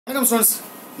வணக்கம் ஸ்டூடெண்ட்ஸ்,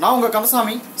 நான் உங்கள்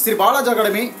Kandasamy, Sri Balaji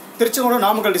academy, Tiruchengode,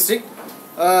 Namakkal district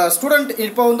student.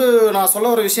 இப்போ நான்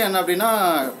சொல்ல ஒரு விஷயம் என்ன அப்படின்னா,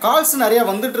 கால்ஸ் நிறையா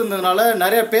வந்துட்டு இருந்ததுனால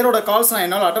நிறைய பேரோட கால்ஸ் நான்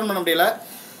என்னால் அட்டன் பண்ண முடியல.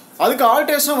 அதுக்கு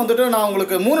ஆல்டேஷன் நான்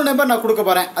உங்களுக்கு 3 நம்பர் நான் கொடுக்க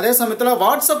போகிறேன். அதே சமயத்தில்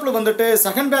வாட்ஸ்அப்பில்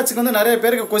செகண்ட் பேட்சுக்கு நிறைய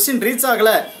பேருக்கு கொஸ்டின் ரீச்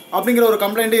ஆகலை அப்படிங்கிற ஒரு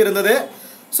கம்ப்ளைண்ட்டு இருந்தது.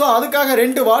 ஸோ அதுக்காக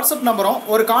 2 வாட்ஸ்அப் நம்பரும்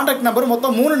ஒரு கான்டாக்ட் நம்பரும்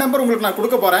மொத்தம் 3 நம்பர் உங்களுக்கு நான்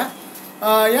கொடுக்க போகிறேன்.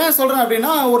 ஏன் சொல்கிறேன்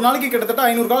அப்படின்னா, ஒரு நாளைக்கு கிட்டத்தட்ட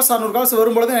 500 கால்ஸ் 600 கால்ஸ்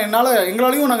வரும்பொழுது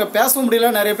எங்களாலையும் நாங்கள் பேச முடியல.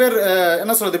 நிறைய பேர்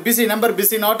என்ன சொல்கிறது, பிஸி நம்பர்,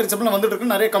 பிஸி நாட் ரீச்சபிள்னு வந்துட்டு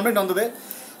இருக்கு, நிறைய கம்ப்ளைண்ட் வந்தது.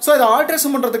 ஸோ இதை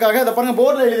ஆல்ட்ரேஷன் பண்ணுறதுக்காக இதை பாருங்கள்,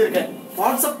 போர்டில் எழுதியிருக்கேன்.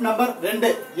 WhatsApp number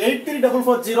 2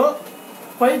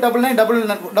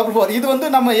 8344059944.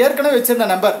 இது நம்ம ஏற்கனவே வச்சிருந்த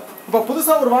நம்பர். இப்போ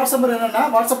புதுசாக ஒரு வாட்ஸ்அப் நம்பர் என்னென்னா,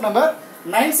 வாட்ஸ்அப் நம்பர்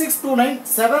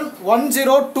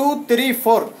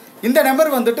 9629710234. இந்த நம்பர்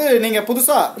நீங்கள்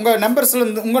புதுசாக உங்கள்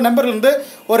நம்பர்லேருந்து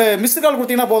ஒரு மிஸ்டு கால்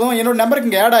கொடுத்தீங்கன்னா போதும், என்னோட நம்பருக்கு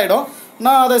இங்கே ஆட் ஆகிடும்.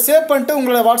 நான் அதை சேவ் பண்ணிட்டு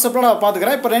உங்களை வாட்ஸ்அப்பில் நான்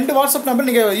பார்த்துக்கிறேன். இப்போ 2 வாட்ஸ்அப் நம்பர்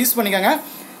நீங்கள் யூஸ் பண்ணிக்கோங்க.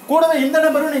 கூடவே இந்த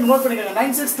நம்பரும் நீங்கள் நோட் பண்ணிக்கோங்க,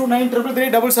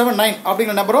 9629333779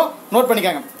 அப்படிங்கிற நம்பரும் நோட்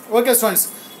பண்ணிக்கோங்க. ஓகே ஸ்டூடெண்ட்ஸ்,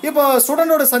 இப்போ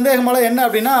ஸ்டூடெண்டோட சந்தேகமெல்லாம் என்ன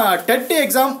அப்படின்னா, டெட்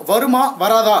எக்ஸாம் வருமா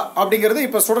வராதா அப்படிங்கிறது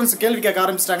இப்போ ஸ்டூடெண்ட்ஸ் கேள்வி கேட்க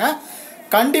ஆரம்பிச்சிட்டாங்க.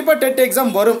 கண்டிப்பாக டெட்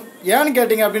எக்ஸாம் வரும். ஏன்னு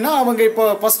கேட்டிங்க அப்படின்னா, அவங்க இப்போ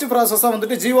ஃபஸ்ட்டு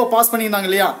ப்ராசஸாக ஜிஓ பாஸ் பண்ணியிருந்தாங்க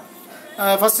இல்லையா.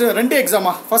 First 2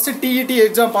 எக்ஸாமா, first TET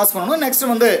exam pass பண்ணணும், நெக்ஸ்ட்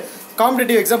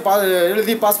காம்படிட்டிவ் எக்ஸாம்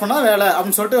எழுதி பாஸ் பண்ணால் வேலை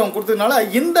அப்படின்னு சொல்லிட்டு அவங்க கொடுத்ததுனால,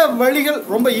 இந்த வழிகள்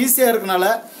ரொம்ப ஈஸியாக இருக்கனால,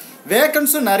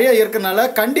 வேக்கன்ஸும் நிறைய இருக்கனால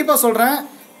கண்டிப்பாக சொல்கிறேன்,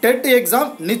 டெட் எக்ஸாம்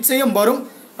நிச்சயம் வரும்.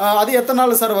 அது எத்தனை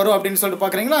நாள் சார் வரும் அப்படின்னு சொல்லிட்டு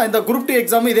பார்க்குறீங்களா. இந்த குரூப் 2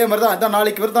 எக்ஸாமும் இதே மாதிரி தான், அதான்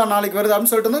நாளைக்கு வருது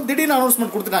அப்படின்னு சொல்லிட்டு திடீர்னு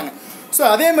அனௌன்ஸ்மெண்ட் கொடுத்துட்டாங்க. ஸோ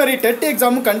அதே மாதிரி டெட்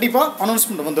எக்ஸாமும் கண்டிப்பாக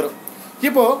அனௌன்ஸ்மெண்ட் வந்துடும்.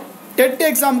 இப்போது டெட்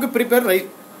எக்ஸாமுக்கு ப்ரிப்பேர்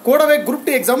கூடவே குரூப்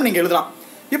 2 எக்ஸாமும் நீங்கள் எழுதலாம்.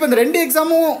 இப்போ இந்த 2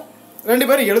 எக்ஸாமும் 2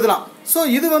 பேரும் எழுதலாம். ஸோ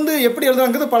இது எப்படி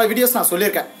எழுதலாங்கிறது பல வீடியோஸ் நான்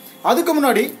சொல்லியிருக்கேன். அதுக்கு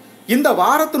முன்னாடி இந்த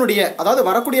வாரத்தினுடைய, அதாவது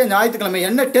வரக்கூடிய ஞாயிற்றுக்கிழமை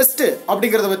என்ன டெஸ்ட்டு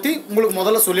அப்படிங்கிறத பற்றி உங்களுக்கு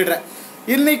முதல்ல சொல்லிடுறேன்.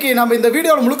 இன்னைக்கு நம்ம இந்த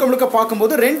வீடியோவில் முழுக்க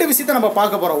பார்க்கும்போது 2 விஷயத்தை நம்ம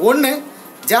பார்க்க போகிறோம். ஒன்று,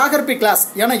 ஜியாகிரபி கிளாஸ்.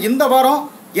 ஏன்னா இந்த வாரம்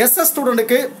எஸ்எஸ்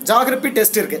ஸ்டூடெண்ட்டுக்கு ஜியாகிரபி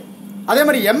டெஸ்ட் இருக்குது. அதே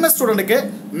மாதிரி எம்எஸ் ஸ்டூடெண்ட்டுக்கு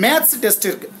மேத்ஸ் டெஸ்ட்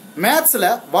இருக்குது. மேத்ஸில்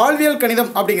வாழ்வியல் கணிதம்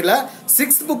அப்படிங்கிற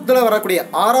 6th புக்கில் வரக்கூடிய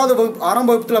 6ஆம்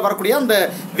வகுப்பில் வரக்கூடிய அந்த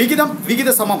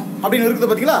விகித சமம் அப்படின்னு இருக்குது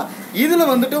பார்த்தீங்களா. இதில்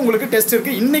உங்களுக்கு டெஸ்ட்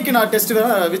இருக்குது. இன்றைக்கி நான் டெஸ்ட்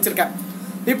வச்சுருக்கேன்.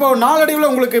 இப்போ நாளடைவில்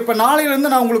உங்களுக்கு இப்போ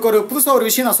நாளையிலேருந்து நான் உங்களுக்கு ஒரு புதுசாக ஒரு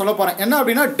விஷயம் நான் சொல்ல போகிறேன். என்ன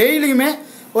அப்படின்னா, டெய்லியுமே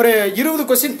ஒரு 20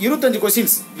 கொஸ்டின் 25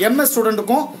 கொஸ்டின்ஸ் எம்எஸ்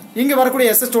ஸ்டூடெண்ட்டுக்கும் இங்கே வரக்கூடிய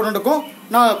எஸ்எஸ் ஸ்டூடெண்ட்டுக்கும்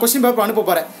நான் கொஸ்டின் பேப்பர் அனுப்ப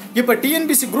போகிறேன். இப்போ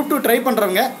டிஎன்பிசி குரூப் 2 ட்ரை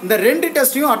பண்ணுறவங்க இந்த 2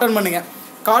 டெஸ்ட்டையும் அட்டன் பண்ணுங்கள்.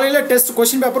 காலையில் டெஸ்ட்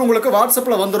கொஸ்டின் பேப்பர் உங்களுக்கு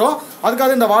வாட்ஸ்அப்பில் வந்துடும்.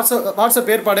 அதுக்காக இந்த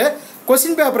வாட்ஸ்அப் ஏற்பாடு.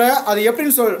 கொஸ்டின் பேப்பரை அது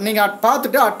எப்படின்னு நீங்கள்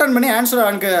பார்த்துட்டு அட்டன் பண்ணி ஆன்சர்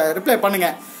எனக்கு ரிப்ளை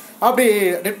பண்ணுங்கள். அப்படி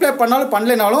ரிப்ளை பண்ணாலும்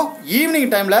பண்ணலைனாலும்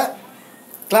ஈவினிங் டைமில்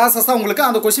கிளாஸஸாக உங்களுக்கு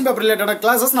அந்த கொஸ்டின் பேப்பர் ரிலேட்டடான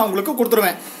கிளாஸஸ் நான் உங்களுக்கு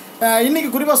கொடுத்துருவேன். இன்றைக்கி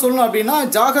குறிப்பாக சொல்லணும் அப்படின்னா,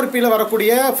 ஜியாகிரபியில்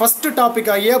வரக்கூடிய ஃபஸ்ட்டு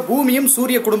டாபிக் ஆகிய பூமியும்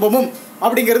சூரிய குடும்பமும்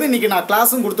அப்படிங்கிறது இன்றைக்கி நான்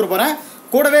கிளாஸும் கொடுத்துருப்பேன்.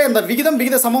 கூடவே இந்த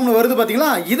விகித சமம்னு வருது பார்த்தீங்களா,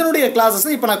 இதனுடைய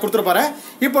கிளாஸஸும் இப்போ நான் கொடுத்துருப்பேன்.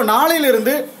 இப்போ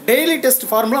நாளையிலிருந்து டெய்லி டெஸ்ட்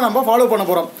ஃபார்முலா நம்ம ஃபாலோ பண்ண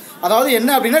போகிறோம். அதாவது என்ன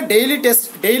அப்படின்னா, டெய்லி டெஸ்ட்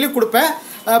டெய்லி கொடுப்பேன்.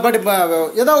 பட்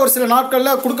ஏதோ ஒரு சில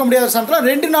நாட்களில் கொடுக்க முடியாத சமயத்தில்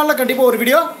 2 நாளில் கண்டிப்பாக ஒரு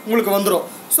வீடியோ உங்களுக்கு வந்துடும்.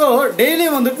 ஸோ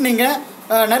டெய்லியும் நீங்கள்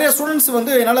நிறைய ஸ்டூடெண்ட்ஸ்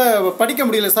என்னால் படிக்க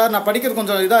முடியல சார், நான் படிக்கிறது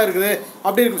கொஞ்சம் இதாக இருக்குது,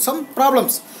 அப்படி இருக்குது சம்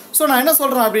ப்ராப்ளம்ஸ். ஸோ நான் என்ன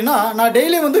சொல்கிறேன் அப்படின்னா, நான்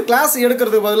டெய்லி கிளாஸ்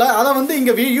எடுக்கிறதுக்கு பதிலாக அதை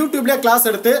இங்கே யூடியூப்லேயே கிளாஸ்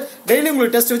எடுத்து டெய்லி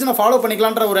உங்களுக்கு டெஸ்ட் வச்சு நான் ஃபாலோ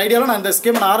பண்ணிக்கலான்ற ஒரு ஐடியாவில் நான் இந்த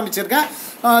ஸ்கீமை நான் ஆரம்பிச்சிருக்கேன்.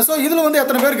 ஸோ இதில்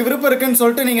எத்தனை பேருக்கு விருப்பம் இருக்குன்னு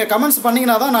சொல்லிட்டு நீங்கள் கமெண்ட்ஸ்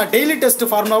பண்ணிங்கன்னா தான் நான் டெய்லி டெஸ்ட்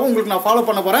ஃபார்முலாவும் உங்களுக்கு நான் ஃபாலோ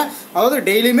பண்ண போகிறேன். அதாவது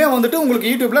டெய்லியுமே உங்களுக்கு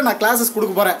யூடியூப்பில் நான் கிளாஸஸ்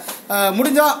கொடுக்க போகிறேன்.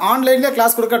 முடிஞ்சால் ஆன்லைன்லேயே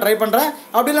கிளாஸ் கொடுக்க ட்ரை பண்ணுறேன்.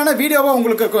 அப்படி இல்லைன்னா வீடியோவாக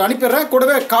உங்களுக்கு அனுப்பிடுறேன்.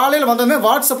 கூடவே காலையில் வந்ததுமே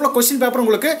வாட்ஸ்அப்பில் கொஸ்டின் பேப்பர்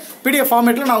உங்களுக்கு பிடிஎஃப்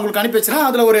ஃபார்மேட்டில் நான் உங்களுக்கு அனுப்பி வச்சுறேன்.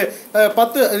 அதில் ஒரு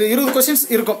 10-20 கொஸ்டின்ஸ்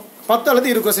இருக்கும். 10 அல்லது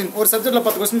 20 கொஸ்டின், ஒரு சப்ஜெக்ட்டில்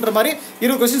 10 கொஸ்டின்ற மாதிரி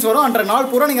 20 கொஸ்டின்ஸ் வரும். அன்ற நாள்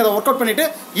பூரா நீங்கள் அதை ஒர்க் அவுட் பண்ணிவிட்டு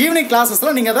ஈவினிங்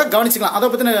கிளாஸஸில் நீங்கள் அதை கவனிச்சிக்கலாம். அதை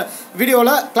பற்றின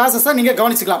வீடியோவில் கிளாஸஸை நீங்கள்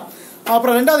கவனிச்சிக்கலாம்.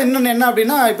 அப்புறம் ரெண்டாவது இன்னொன்று என்ன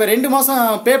அப்படின்னா, இப்போ 2 மாதம்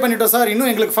பே பண்ணிட்டோம் சார், இன்னும்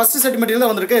எங்களுக்கு ஃபஸ்ட்டு செட் மெட்டீரியல்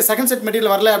தான் வந்திருக்கு, செகண்ட் செட்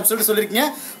மெட்டீரியல் வரல அப்படின்னு சொல்லியிருக்கீங்க.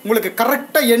 உங்களுக்கு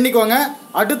கரெக்டாக எண்ணிக்கோங்க.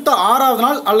 அடுத்த 6ஆவது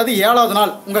நாள் அல்லது 7ஆவது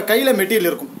நாள் உங்கள் கையில் மெட்டீரியல்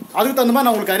இருக்கும். அதுக்கு தகுந்த மாதிரி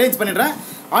நான் உங்களுக்கு அரேஞ்ச் பண்ணிடுறேன்.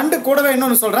 அண்டு கூடவே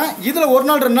இன்னொன்று சொல்கிறேன், இதில் 1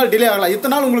 நாள் 2 நாள் டிலே ஆகலாம்.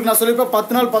 இத்தனை நாள் உங்களுக்கு நான் சொல்லியிருப்பேன்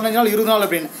 10 நாள் 15 நாள் 20 நாள்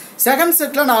அப்படின்னு. செகண்ட்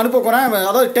செட்டில் நான் அனுப்ப போகிறேன்.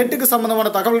 அதாவது டெட்டுக்கு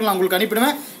சம்மந்தமான தகவல்கள் நான் உங்களுக்கு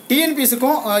அனுப்பிடுவேன்.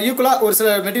 டிஎன்பிசிக்கும் ஈக்குவலாக ஒரு சில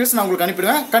மெட்டீரியல்ஸ் நான் உங்களுக்கு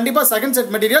அனுப்பிடுவேன். கண்டிப்பாக செகண்ட்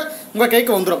செட் மெட்டீரியல் உங்கள்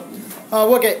கைக்கு வந்துடும்.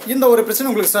 ஓகே, இந்த ஒரு பிரச்சனை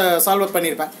உங்களுக்கு சால்வ்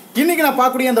பண்ணியிருப்பேன். இன்றைக்கி நான்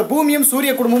பார்க்கக்கூடிய அந்த பூமியும்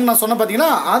சூரிய குடும்பமும் நான் சொன்ன பார்த்தீங்கன்னா,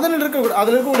 அதில்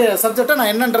இருக்கக்கூடிய சப்ஜெக்டை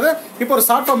நான் என்னன்றதை இப்போ ஒரு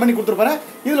ஷார்ட் ஃபார்ம் பண்ணி கொடுத்துருப்பேன்.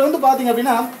 இதில் பார்த்தீங்க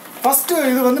அப்படின்னா, ஃபஸ்ட்டு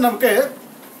இது நமக்கு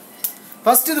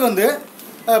ஃபஸ்ட்டு இது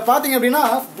பார்த்தீங்க அப்படின்னா,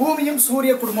 பூமியும்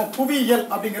சூரிய குடும்பம் புவியியல்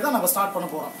அப்படிங்கிறத நம்ம ஸ்டார்ட் பண்ண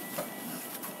போகிறோம்.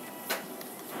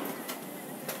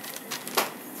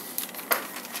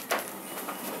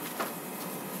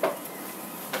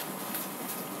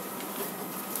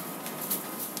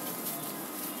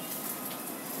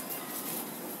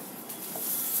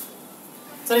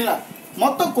 சரிங்களா?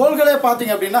 மொத்த கோள்களே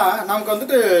பார்த்தீங்க அப்படின்னா நமக்கு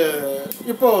வந்துட்டு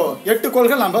இப்போது 8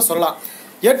 கோள்கள் நம்ம சொல்லலாம்.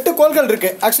 8 கோள்கள்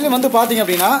இருக்குது. ஆக்சுவலி வந்து பார்த்தீங்க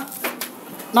அப்படின்னா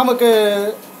நமக்கு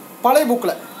பழைய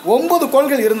புக்கில் 9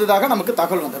 கோள்கள் இருந்ததாக நமக்கு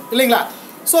தகவல் வந்தது இல்லைங்களா?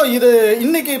 ஸோ இது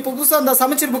இன்றைக்கி புதுசாக அந்த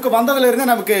சமச்சீர் புக்கு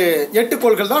வந்ததுலேருந்து நமக்கு 8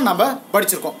 கோள்கள் தான் நம்ம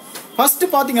படிச்சிருக்கோம்.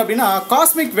 ஃபஸ்ட்டு பார்த்தீங்க அப்படின்னா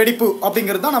காஸ்மிக் வெடிப்பு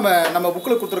அப்படிங்கிறது தான் நம்ம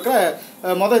புக்கில் கொடுத்துருக்க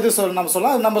இது நம்ம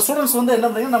சொல்லலாம். நம்ம ஸ்டூடெண்ட்ஸ் வந்து என்ன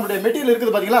பண்ணுறீங்க, நம்மளுடைய மெட்டீரியல்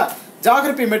இருக்குது பார்த்தீங்களா,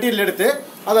 ஜாகிரபி மெட்டீரியல் எடுத்து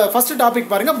அதை ஃபஸ்ட்டு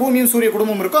டாபிக் பாருங்கள். பூமியும் சூரிய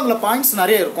குடும்பமும் இருக்கும், அதில் பாயிண்ட்ஸ்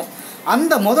நிறைய இருக்கும்.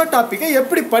 அந்த மொதல் டாப்பிக்கை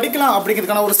எப்படி படிக்கலாம்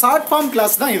அப்படிங்கிறதுக்கான ஒரு ஷார்ட் ஃபார்ம்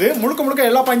கிளாஸ் தான் இது. முழுக்க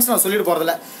எல்லா பாயிண்ட்ஸும் நான் சொல்லிட்டு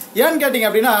போகிறதில்ல. ஏன்னு கேட்டிங்க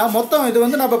அப்படின்னா மொத்தம் இது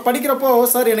வந்து நம்ம படிக்கிறப்போ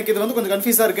சார் எனக்கு இது வந்து கொஞ்சம்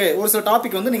கன்ஃபியூஸாக இருக்குது, ஒரு சில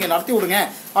டாபிக் வந்து நீங்கள் நடத்தி விடுங்க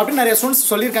அப்படின்னு நிறைய ஸ்டூடெண்ட்ஸ்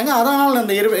சொல்லியிருக்காங்க. அதனால் நான்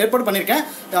இந்த ஏற்பாடு பண்ணியிருக்கேன்.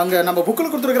 அங்கே நம்ம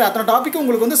புக்கில் கொடுத்துருக்கிற அத்தனை டாப்பிக்கும்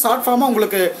உங்களுக்கு வந்து ஷார்ட் ஃபார்மாக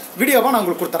உங்களுக்கு வீடியோவாக நான்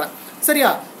உங்களுக்கு கொடுத்துறேன். சரியா?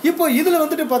 இப்போ இதில்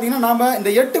வந்துட்டு பார்த்தீங்கன்னா நாம் இந்த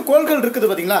 8 கோள்கள் இருக்குது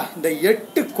பார்த்தீங்களா, இந்த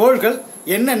 8 கோள்கள்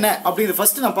என்னென்ன அப்படிங்கிறது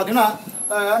ஃபஸ்ட்டு நான் பார்த்தீங்கன்னா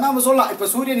நாம் சொல்லலாம். இப்போ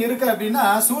சூரியன் இருக்குது அப்படின்னா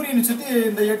சூரியனை சுற்றி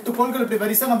இந்த 8 கோள்கள் இப்படி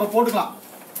வரிசையாக நம்ம போட்டுக்கலாம்.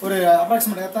 ஒரு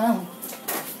அப்ராக்சிமேட்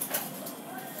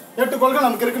 8 கோள்கள்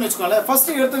நமக்கு இருக்குன்னு வச்சுக்கோங்களேன். ஃபர்ஸ்ட்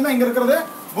எடுத்துக்கிட்டா இங்கே இருக்கிறது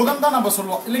புதன் தான் நம்ம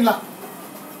சொல்லுவோம் இல்லைங்களா?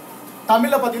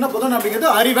 தமிழில் பார்த்தீங்கன்னா புதன் அப்படிங்கிறது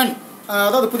அறிவன்,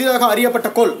 அதாவது புதிதாக அறியப்பட்ட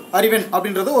கோள் அறிவன்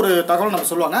அப்படின்றது ஒரு தகவல் நம்ம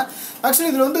சொல்லுவாங்க.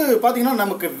 ஆக்சுவலி இதில் வந்து பார்த்தீங்கன்னா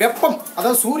நமக்கு வெப்பம்,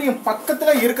 அதாவது சூரியன்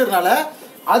பக்கத்தில் இருக்கிறதுனால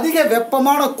அதிக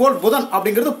வெப்பமான கோள் புதன்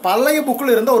அப்படிங்கிறது பழைய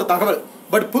புக்கில் இருந்த ஒரு தகவல்.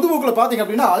 பட் புது புக்கில் பார்த்தீங்க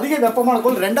அப்படின்னா அதிக வெப்பமான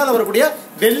கோள் 2வது வரக்கூடிய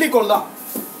வெள்ளிக்கோள் தான்.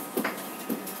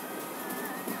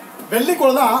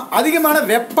 வெள்ளிக்கோள் தான் அதிகமான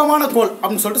வெப்பமான கோள்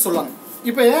அப்படின்னு சொல்லிட்டு சொல்லுவாங்க.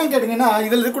 இப்போ ஏன் கேட்டிங்கன்னா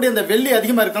இதில் இருக்கக்கூடிய இந்த வெள்ளி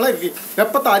அதிகமாக இருக்கனால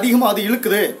வெப்பத்தை அதிகமாக அது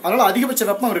இழுக்குது, அதனால் அதிகபட்ச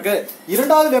வெப்பம் இருக்குது.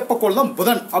 2வது வெப்பக்கோள் தான்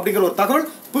புதன் அப்படிங்கிற ஒரு தகவல்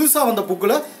புதுசாக வந்த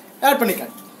புக்கில் ஆட்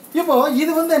பண்ணிக்கிறேன். இப்போ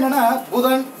இது வந்து என்னென்னா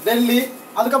புதன், வெள்ளி,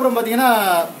 அதுக்கப்புறம் பார்த்தீங்கன்னா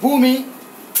பூமி.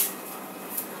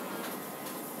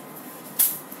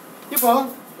 இப்போ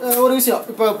ஒரு விஷயம்,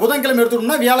 இப்போ புதன்கிழமை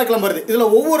எடுத்துட்டோம்னா வியாழக்கிழமை வருது.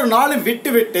 இதில் ஒவ்வொரு நாளும்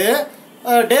விட்டு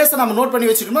டேஸை நம்ம நோட் பண்ணி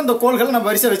வச்சுட்டோம்னா இந்த கோள்களை நம்ம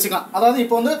வரிசையாக வச்சுக்கலாம். அதாவது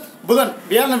இப்போ வந்து புதன்,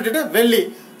 வியாழனை விட்டுட்டு வெள்ளி,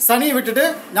 சனியை விட்டுட்டு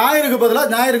ஞாயிறுக்கு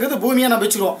பதிலாக ஞாயிறுக்கு பூமியை நம்ம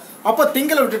வச்சுக்குவோம். அப்போ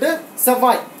திங்களை விட்டுட்டு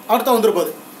செவ்வாய் அடுத்த வந்துரு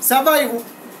போகுது. செவ்வாய்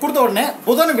கொடுத்த உடனே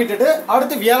புதனை விட்டுட்டு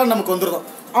அடுத்து வியாழன் நமக்கு வந்துருந்தோம்.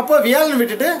 அப்போ வியாழன்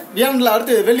விட்டுட்டு வியாழனில்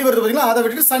அடுத்து வெள்ளி வருது பார்த்தீங்கன்னா, அதை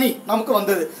விட்டுட்டு சனி நமக்கு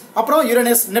வந்தது. அப்புறம்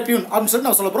யுரேனஸ், நெப்டியூன் அப்படின்னு சொல்லிட்டு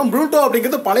நான் சொல்ல போகிறோம். ப்ளூட்டோ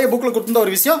அப்படிங்கிறது பழைய புக்கில் கொடுத்துருந்த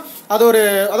ஒரு விஷயம். அது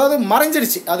அதாவது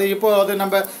மறைஞ்சிடுச்சு. அது இப்போ அது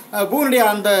நம்ம பூமியுடைய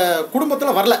அந்த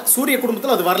குடும்பத்தில் வரல, சூரிய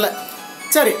குடும்பத்தில் அது வரல.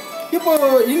 சரி, இப்போ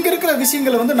இங்கே இருக்கிற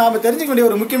விஷயங்களை வந்து நாம் தெரிஞ்சுக்க வேண்டிய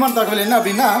ஒரு முக்கியமான தகவல் என்ன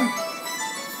அப்படின்னா,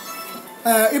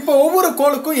 இப்போ ஒவ்வொரு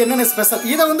கோளுக்கும் என்னென்ன ஸ்பெஷல்,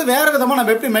 இதை வந்து வேறு விதமாக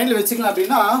நம்ம எப்படி மைண்டில் வச்சுக்கலாம்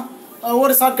அப்படின்னா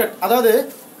ஒரு ஷார்ட்கட். அதாவது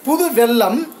புது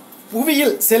வெள்ளம்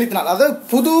புவியில் செலுத்தினால், அதாவது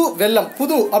புது வெள்ளம்,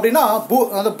 புது அப்படின்னா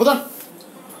அதாவது புதன்,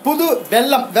 புது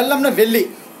வெள்ளம், வெள்ளம்னா வெள்ளி,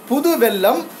 புது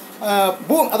வெள்ளம்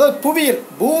அதாவது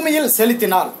பூமியில்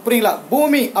செலுத்தினால். புரியுங்களா?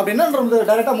 பூமி அப்படின்னா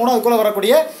டைரெக்டாக 3வது கோள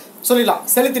வரக்கூடிய சொல்லிடலாம்.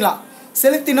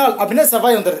 செலுத்தினால் அப்படின்னா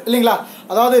செவ்வாய் வந்துடுது இல்லைங்களா?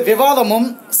 அதாவது விவாதமும்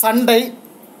சண்டை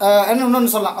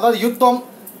என்னன்னு சொல்லலாம், அதாவது யுத்தம்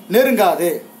நெருங்காது.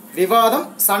 விவாதம்,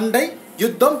 சண்டை,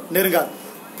 யுத்தம் நெருங்காது.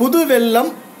 புது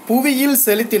வெள்ளம் புவியில்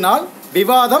செலுத்தினால்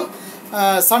விவாதம்,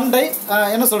 சண்டை,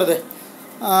 என்ன சொல்கிறது,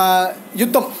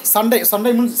 யுத்தம், சண்டை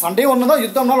ஒன்று தான்,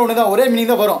 யுத்தம்னாலும் ஒன்று தான், ஒரே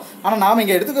மீனிங் தான் வரும். ஆனால் நாம்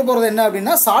இங்கே எடுத்துக்க போகிறது என்ன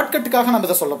அப்படின்னா ஷார்ட்கட்டுக்காக நம்ம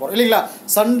இதை சொல்ல போகிறோம் இல்லைங்களா?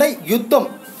 சண்டை, யுத்தம்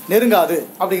நெருங்காது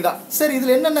அப்படிங்கிறதா. சரி,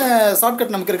 இதில் என்னென்ன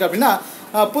ஷார்ட்கட் நமக்கு இருக்குது அப்படின்னா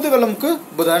புது வெள்ளமுக்கு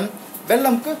புதன்,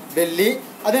 வெள்ளமுக்கு வெள்ளி,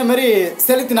 அதே மாதிரி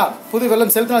செலுத்தினால், புது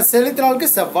வெள்ளம் செலுத்தினாலுக்கு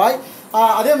செவ்வாய்.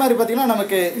 அதே மாதிரி பார்த்திங்கன்னா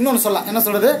நமக்கு இன்னொன்று சொல்லலாம், என்ன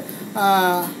சொல்கிறது,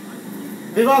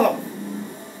 விவாதம்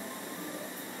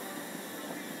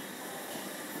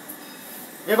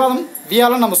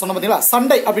வியாழன் நம்ம சொன்னோம் பார்த்தீங்களா?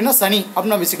 சண்டை அப்படின்னா சனி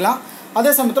அப்படின்னு நம்ம வச்சுக்கலாம்.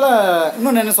 அதே சமயத்தில்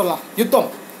இன்னொன்று என்ன சொல்லலாம், யுத்தம்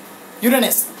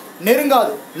யுரேனஸ்,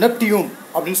 நெருங்காது நெப்டியூன்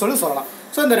அப்படின்னு சொல்லலாம்.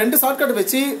 ஸோ இந்த 2 ஷார்ட்கட்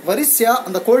வச்சு வரிசையாக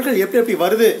அந்த கோள்கள் எப்படி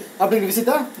வருது அப்படிங்கிற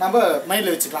விஷயத்த நம்ம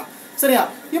மைண்டில் வச்சுக்கலாம். சரியா?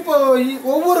 இப்போ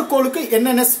ஒவ்வொரு கோளுக்கு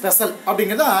என்னென்ன ஸ்பெஷல்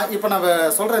அப்படிங்கிறத இப்போ நம்ம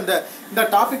சொல்கிற இந்த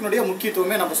டாபிக்னுடைய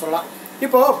முக்கியத்துவமே நம்ம சொல்லலாம்.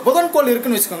 இப்போது புதன் கோள்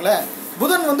இருக்குன்னு வச்சுக்கோங்களேன்.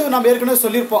 புதன் வந்து நம்ம ஏற்கனவே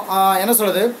சொல்லியிருப்போம், என்ன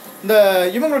சொல்கிறது, இந்த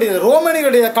இவங்களுடைய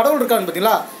ரோமனிகளுடைய கடவுள் இருக்காங்க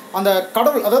பார்த்தீங்களா, அந்த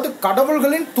கடவுள், அதாவது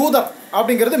கடவுள்களின் தூதர்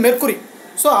அப்படிங்கிறது மெர்க்குரி.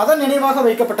 ஸோ அதன் நினைவாக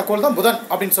வைக்கப்பட்ட கோள் தான் புதன்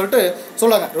அப்படின்னு சொல்லிட்டு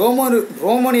சொல்லுவாங்க.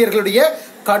 ரோமானியர்களுடைய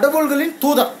கடவுள்களின்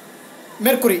தூதர்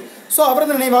மெர்க்குரி. ஸோ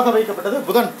அவரது நினைவாக வைக்கப்பட்டது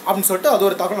புதன் அப்படின்னு சொல்லிட்டு அது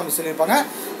ஒரு தகவல் நம்ம சொல்லியிருப்பாங்க.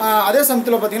 அதே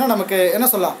சமயத்தில் பார்த்திங்கன்னா நமக்கு என்ன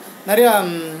சொல்லலாம், நிறையா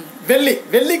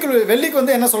வெள்ளிக்கு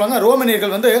வந்து என்ன சொல்லுவாங்க,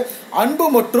 ரோமானியர்கள் வந்து அன்பு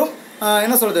மற்றும்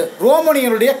என்ன சொல்கிறது,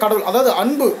 ரோமானியருடைய கடவுள், அதாவது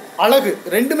அன்பு அழகு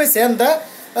ரெண்டுமே சேர்ந்த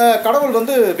கடவுள்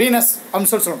வந்து வீனஸ்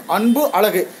அப்படின்னு சொல்லுவாங்க. அன்பு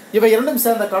அழகு இவை இரண்டும்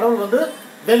சேர்ந்த கடவுள் வந்து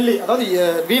வெள்ளி, அதாவது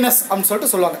வீனஸ் அப்படின்னு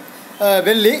சொல்லிட்டு சொல்லுவாங்க.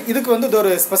 வெள்ளி இதுக்கு வந்து இது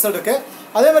ஒரு ஸ்பெஷல் இருக்குது.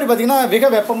 அதே மாதிரி பார்த்திங்கன்னா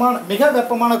மிக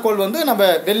வெப்பமான கோள் வந்து நம்ம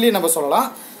வெள்ளி நம்ம சொல்லலாம்.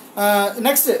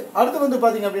 நெக்ஸ்ட்டு அடுத்து வந்து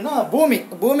பார்த்திங்க அப்படின்னா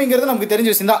பூமிங்கிறது நமக்கு தெரிஞ்ச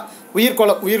விஷயம் தான்.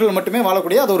 உயிர்கள் மட்டுமே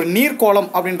வாழக்கூடிய அது ஒரு நீர்க்கோளம்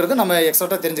அப்படின்றது நம்ம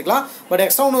எக்ஸ்ட்ரா தெரிஞ்சுக்கலாம். பட்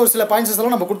எக்ஸ்ட்ரா ஒரு சில பாயிண்ட்ஸ்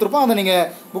எல்லாம் நம்ம கொடுத்துருப்போம், அதை நீங்கள்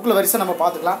புக்கில் வரிசை நம்ம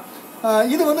பார்த்துக்கலாம்.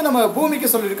 இது வந்து நம்ம பூமிக்கு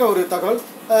சொல்லியிருக்க ஒரு தகவல்.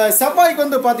 செவ்வாய்க்கு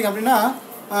வந்து பார்த்திங்க அப்படின்னா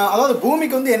அதாவது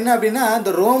பூமிக்கு வந்து என்ன அப்படின்னா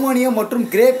இந்த ரோமானிய மற்றும்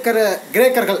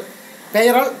கிரேக்கர்கள்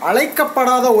பெயரால்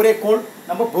அழைக்கப்படாத ஒரே கோள்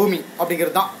நம்ம பூமி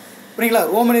அப்படிங்கிறது தான். புரியுங்களா?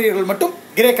 ரோமானியர்கள் மற்றும்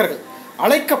கிரேக்கர்கள்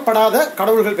அழைக்கப்படாத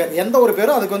கடவுள்கள் பேர், எந்த ஒரு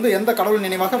பேரும் அதுக்கு வந்து எந்த கடவுள்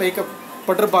நினைவாக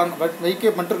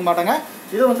வைக்கப்பட்டிருக்க மாட்டாங்க.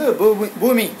 இது வந்து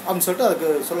பூமி அப்படின்னு சொல்லிட்டு அதுக்கு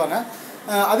சொல்லுவாங்க.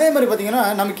 அதே மாதிரி பார்த்திங்கன்னா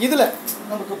நமக்கு இதில்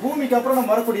நமக்கு பூமிக்கு அப்புறம்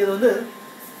நம்ம வரக்கூடியது வந்து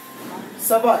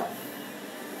செவ்வாய்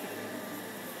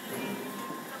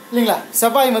இல்லைங்களா?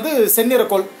 செவ்வாய் வந்து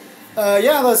செந்நிறக்கோள்.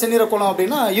 ஏன் அதை செந்நிறக்கோளம்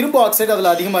அப்படின்னா இரும்பு ஆக்சைடு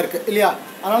அதில் அதிகமாக இருக்குது இல்லையா?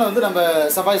 அதனால் வந்து நம்ம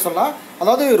செவ்வாய் சொல்லலாம்.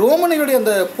 அதாவது ரோமனிகளுடைய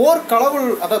அந்த போர்க்கடவுள்,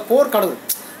 அதாவது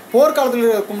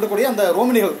போர்க்காலத்தில் கும்பிடக்கூடிய அந்த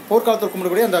ரோமனிகள் போர்க்காலத்தில்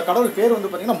கும்பிடக்கூடிய அந்த கடவுள் பேர் வந்து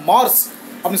பார்த்திங்கன்னா மார்ஸ்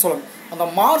அப்படின்னு சொல்லுவாங்க. அந்த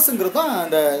மார்ஸுங்கிறது தான்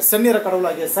அந்த செந்நிற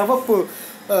கடவுளாகிய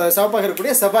செவப்பாக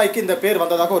இருக்கக்கூடிய செவ்வாய்க்கு இந்த பேர்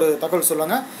வந்ததாக ஒரு தகவல்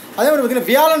சொல்லுவாங்க. அதே மாதிரி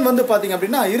பார்த்திங்கன்னா வியாழன் வந்து பார்த்திங்க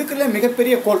அப்படின்னா இருக்கிறதுலே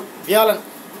மிகப்பெரிய கோள் வியாழன்.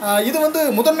 இது வந்து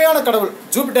முதன்மையான கடவுள்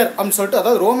ஜூபிட்டர் அப்படின்னு சொல்லிட்டு,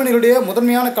 அதாவது ரோமனிகளுடைய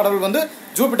முதன்மையான கடவுள் வந்து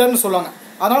ஜூபிட்டர்னு சொல்லுவாங்க.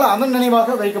 அதனால் அதன்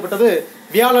நினைவாக வைக்கப்பட்டது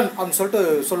வியாழன் அப்படின்னு சொல்லிட்டு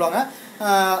சொல்லுவாங்க.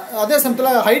 அதே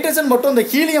சமயத்தில் ஹைட்ரஜன் மட்டும் இந்த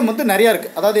ஹீலியம் வந்து நிறையா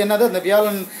இருக்குது. அதாவது என்னது அந்த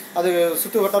வியாழன் அது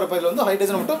சுற்று வட்டார பகுதியில் வந்து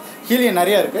ஹைட்ரஜன் மட்டும் ஹீலியம்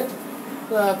நிறையா இருக்குது.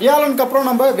 வியாழனுக்கு அப்புறம்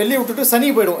நம்ம வெள்ளியை விட்டுட்டு சனி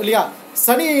போயிடும் இல்லையா?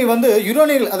 சனி வந்து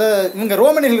யுரோனியல், அதாவது இவங்க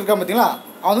ரோமனிகள் இருக்கா பார்த்தீங்களா,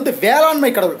 அவன் வந்து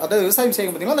வேளாண்மை கடவுள், அதாவது விவசாயம்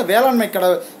செய்யும் பார்த்தீங்கன்னா அந்த வேளாண்மை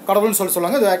கடவுள்னு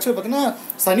சொல்லுவாங்க. அது ஆக்சுவலி பார்த்தீங்கன்னா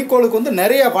சனிக்கோளுக்கு வந்து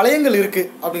நிறைய வளையங்கள்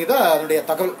இருக்குது அப்படிங்கிறத அதனுடைய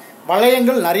தகவல்.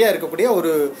 வளையங்கள் நிறையா இருக்கக்கூடிய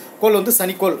ஒரு கோள் வந்து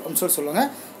சனிக்கோள் அப்படின்னு சொல்லுவாங்க.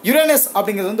 யுரேனஸ்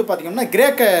அப்படிங்கிறது வந்து பார்த்திங்கன்னா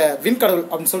கிரேக்க விண்கடவுள்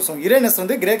அப்படின்னு சொல்லுவாங்க. யுரேனஸ்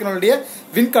வந்து கிரேக்கனுடைய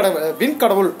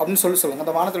விண்கடவுள் அப்படின்னு சொல்லுவாங்க.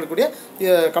 அந்த வானத்தில் இருக்கக்கூடிய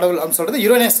கடவுள் அப்படின்னு சொல்கிறது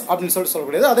யுரேனஸ் அப்படின்னு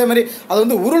சொல்லக்கூடியது. அதே மாதிரி அது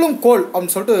வந்து உருளும் கோள்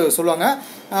அப்படின்னு சொல்லிட்டு சொல்லுவாங்க.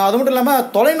 அது மட்டும் இல்லாமல்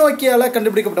தொலைநோக்கியால்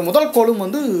கண்டுபிடிக்கப்பட்ட முதல் கோளும்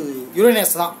வந்து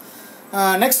யுரேனஸ் தான்.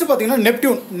 நெக்ஸ்ட் பார்த்திங்கன்னா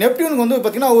நெப்டியூனுக்கு வந்து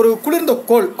பார்த்திங்கன்னா ஒரு குளிர்ந்த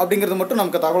கோள் அப்படிங்கிறது மட்டும்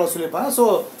நமக்கு தகவலை சொல்லியிருப்பாங்க. ஸோ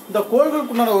இந்த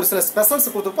கோள்களுக்கு உண்டான ஒரு சில ஸ்பெஷல்ஸ்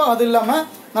கொடுத்துருப்போம். அது இல்லாமல்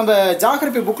நம்ம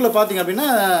ஜாகிரபி புக்கில் பார்த்திங்க அப்படின்னா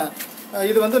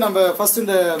இது வந்து நம்ம ஃபஸ்ட்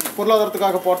இந்த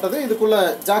பொருளாதாரத்துக்காக போட்டது. இதுக்குள்ள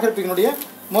ஜாகிரபியினுடைய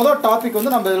முதல் டாபிக்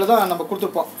வந்து நம்ம இதில் தான் நம்ம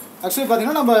கொடுத்துருப்போம். ஆக்சுவலி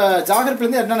பார்த்திங்கன்னா நம்ம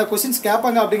ஜாகிரபிலேருந்து என்னென்ன கொஸ்டின்ஸ்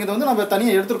கேட்பாங்க அப்படிங்கிறது வந்து நம்ம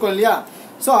தனியாக எடுத்துருக்கோம் இல்லையா?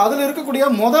 ஸோ அதில் இருக்கக்கூடிய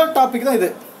முதல் டாபிக் தான் இது.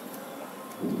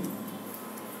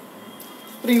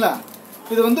 சரிங்களா?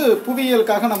 இது வந்து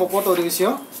புவியியலுக்காக நம்ம போட்ட ஒரு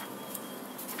விஷயம்.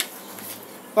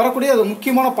 வரக்கூடிய அது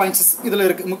முக்கியமான பாயிண்ட்ஸ் இதில்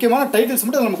இருக்குது. முக்கியமான டைட்டில்ஸ்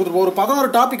மட்டும் நம்ம கொடுத்துருப்போம். ஒரு 11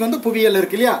 டாபிக் வந்து புவியியல்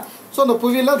இருக்குது இல்லையா? ஸோ அந்த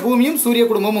புவியியலில் பூமியும் சூரிய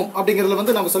குடும்பமும் அப்படிங்கிறதுல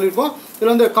வந்து நம்ம சொல்லியிருப்போம்.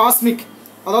 இதில் வந்து காஸ்மிக்,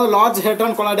 அதாவது லார்ஜ்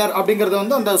ஹேட்ரான் கொலாய்டர் அப்படிங்கிறது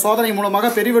வந்து அந்த சோதனை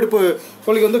மூலமாக பெரிய வெடிப்பு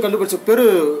கொள்கை வந்து கண்டுபிடிச்சு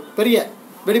பெரிய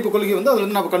வெடிப்பு கொள்கை வந்து அதில்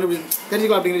வந்து நம்ம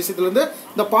தெரிஞ்சுக்கலாம் அப்படிங்கிற விஷயத்துல இருந்து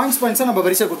இந்த பாயிண்ட்ஸை நம்ம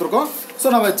வரிசையாக கொடுத்துருக்கோம். ஸோ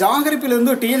நம்ம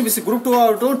ஜாகிரபியிலேருந்து டிஎன்பிசி குரூப் 2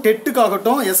 ஆகட்டும்,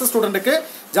 டெட்டுக்காகட்டும், எஸ்எஸ் ஸ்டூடெண்ட்டுக்கு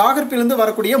ஜாகிரபியிலேருந்து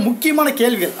வரக்கூடிய முக்கியமான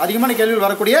கேள்விகள், அதிகமான கேள்விகள்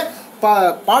வரக்கூடிய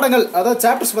பாடங்கள், அதாவது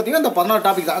சாப்டர்ஸ் பார்த்திங்கன்னா இந்த 14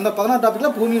 டாபிக் தான். அந்த 14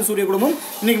 டாப்பிக்கில் பூமியும் சூரிய குடும்பம்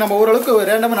இன்றைக்கி நம்ம ஓரளவுக்கு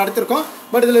ரேண்டமாக நடத்திருக்கோம்.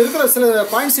 பட் இதில் இருக்கிற சில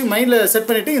பாயிண்ட்ஸையும் மைண்டில் செட்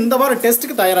பண்ணிவிட்டு இந்த வாரம்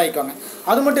டெஸ்ட்டுக்கு தயாராகிக்குவாங்க.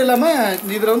 அது மட்டும் இல்லாமல்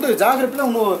இதில் வந்து ஜாகிரபியில்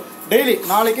இன்னும் டெய்லி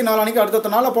நாளைக்கு நாளானிக்கு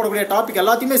அடுத்த நாளில் போடக்கூடிய டாபிக்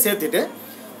எல்லாத்தையுமே சேர்த்துட்டு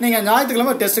நீங்கள்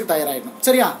ஞாயிற்றுக்கிழமை டெஸ்ட்டுக்கு தயாராகிடணும்.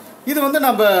 சரியா? இது வந்து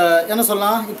நம்ம என்ன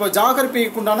சொல்லலாம், இப்போ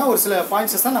ஜாகிரபிக்கு உண்டான ஒரு சில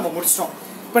பாயிண்ட்ஸஸ் தான் நம்ம முடிச்சிட்டோம்.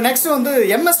 இப்போ நெக்ஸ்ட் வந்து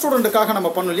எம்எஸ் ஸ்டூடெண்ட்டுக்காக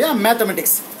நம்ம பண்ணோம் இல்லையா,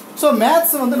 மேத்தமெட்டிக்ஸ். ஸோ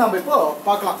மேத்ஸ் வந்து நம்ம இப்போ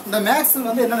பார்க்கலாம். இந்த மேத்ஸ்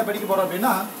வந்து என்னென்ன படிக்க போகிறோம்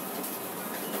அப்படின்னா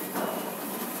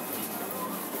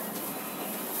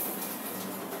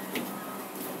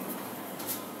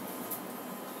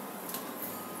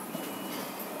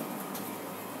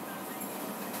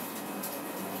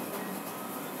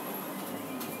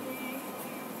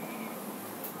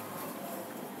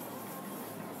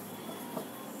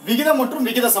விகிதம் மற்றும்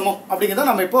விகித சமம் அப்படிங்கிறத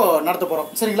நம்ம இப்போ நடத்த போகிறோம்.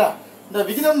 சரிங்களா? இந்த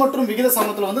விகிதம் மற்றும் விகித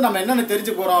சமத்தில் வந்து நம்ம என்னென்ன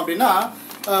தெரிஞ்சு போகிறோம் அப்படின்னா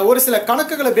ஒரு சில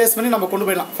கணக்குகளை பேஸ் பண்ணி நம்ம கொண்டு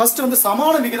போயிடலாம். ஃபர்ஸ்ட் வந்து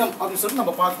சமான விகிதம் அப்படின்னு சொல்லிட்டு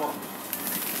நம்ம பார்க்க போகிறோம்.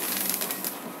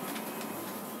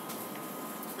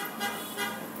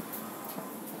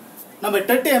 நம்ம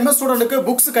டெட் எம்எஸ் ஸ்டூடெண்ட்டுக்கு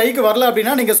புக்ஸ் கைக்கு வரல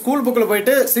அப்படின்னா நீங்கள் ஸ்கூல் புக்கில்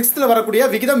போயிட்டு 6th வரக்கூடிய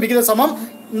விகித சமம்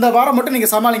இந்த வாரம் மட்டும்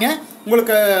நீங்கள் சமாளிங்க.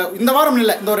 உங்களுக்கு இந்த வாரம்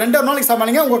இல்லை, இந்த ஒரு 2 நாளைக்கு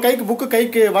சமாளிங்க. உங்கள்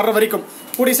கைக்கு வர்ற வரைக்கும்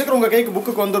கூடிய சீக்கிரம் உங்கள் கைக்கு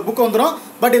புக்கு வந்துடும்.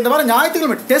 பட் இந்த வாரம்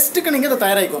ஞாயிற்றுக்கிழமை டெஸ்ட்டுக்கு நீங்கள் இதை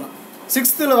தயாராகிக்கோங்க.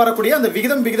 6th வரக்கூடிய அந்த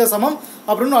விகித சமம்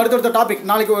அப்படின்னு அடுத்தடுத்த டாபிக்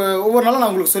நாளைக்கு ஒவ்வொரு நாளும்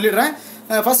நான் உங்களுக்கு சொல்லிடுறேன்.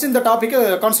 ஃபர்ஸ்ட் இந்த டாப்பிக்கு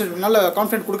நல்ல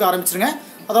கான்ஃபிடென்ட் கொடுக்க ஆரம்பிச்சிருங்க.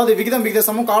 அதாவது விகித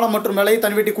சமம், காலம் மற்றும் வேலை,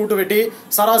 தனிவெட்டி, கூட்டு வெட்டி,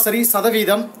 சராசரி,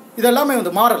 சதவீதம், இதெல்லாமே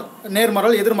வந்து மாறல்,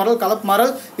 நேர்மாறல், எதிர்மாறல், கலப்பு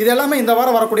மாறல், இது எல்லாமே இந்த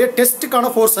வாரம் வரக்கூடிய டெஸ்ட்டுக்கான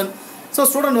போர்ஷன். ஸோ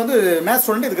ஸ்டூடெண்ட் வந்து மேத்ஸ்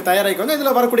ஸ்டூடெண்ட் இதுக்கு தயாராகிக்கோங்க.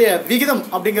 இதில் வரக்கூடிய விகிதம்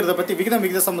அப்படிங்கிறத பற்றி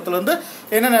விகித சமத்தில் வந்து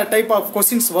என்னென்ன டைப் ஆஃப்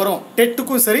கொஸ்டின்ஸ் வரும்,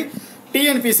 டெட்டுக்கும் சரி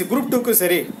டிஎன்பிஎஸ்சி குரூப் 2க்கு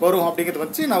சரி வரும் அப்படிங்கிறத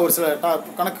வச்சு நான் ஒரு சில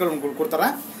கணக்குகள் உங்களுக்கு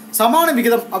கொடுத்துறேன். சமான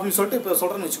விகிதம் அப்படின்னு சொல்லிட்டு இப்போ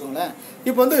சொல்கிறேன்னு வச்சுக்கோங்களேன்.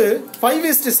 இப்போ வந்து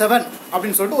 5:7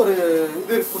 அப்படின்னு சொல்லிட்டு ஒரு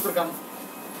இது கொடுத்துருக்காங்க.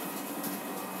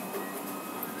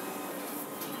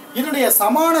 இதனுடைய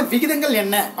சமான விகிதங்கள்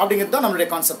என்ன அப்படிங்கிறது தான் நம்மளுடைய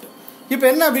கான்செப்ட். இப்போ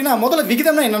என்ன அப்படின்னா முதல்ல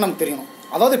விகிதம்னா என்ன நமக்கு தெரியணும்.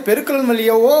 அதாவது பெருக்கலின்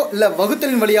வழியாவோ இல்லை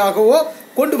வகுத்தலின் வழியாகவோ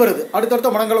கொண்டு வருது, அடுத்தடுத்த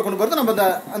மடங்களை கொண்டு வருது. நம்ம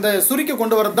அந்த சுருக்கி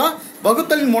கொண்டு வரது தான்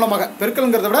வகுத்தலின் மூலமாக.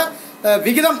 பெருக்கலுங்கிறத விட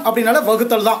விகிதம் அப்படின்னால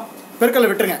வகுத்தல் தான். பெருக்கலை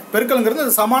விட்டுருங்க. பெருக்கலுங்கிறது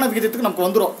அந்த சமான விகிதத்துக்கு நமக்கு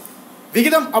வந்துடும்.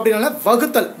 விகிதம் அப்படின்னால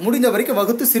வகுத்தல், முடிஞ்ச வரைக்கும்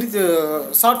வகுத்து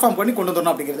ஷார்ட் ஃபார்ம் பண்ணி கொண்டு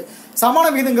வந்துடணும் அப்படிங்கிறது. சமான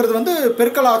விகிதங்கிறது வந்து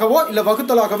பெருக்கலாகவோ இல்லை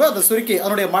வகுத்தலாகவோ அதை சுருக்கி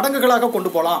அதனுடைய மடங்குகளாக கொண்டு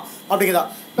போகலாம் அப்படிங்கிறதா.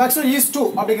 ஆக்சுவலி ஈஸ் 2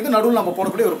 அப்படிங்கிறது நடுவில் நம்ம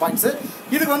போடக்கூடிய ஒரு பாயிண்ட்ஸ்.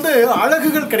 இதுக்கு வந்து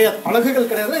அலகுகள் கிடையாது. அலகுகள்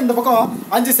கிடையாது. இந்த பக்கம்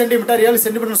 5 சென்டிமீட்டர் 7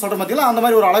 சென்டிமீட்டர் சொல்கிற மாதிரிலாம் அந்த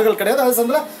மாதிரி ஒரு அலகுகள் கிடையாது. அது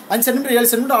சந்தில் 5 சென்டிமீட்டர் 7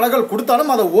 சென்டிமீட்டர் அலகுகள்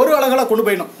கொடுத்தாலும் அதை ஒரு அலகலாக கொண்டு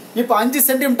போயிடணும். இப்போ 5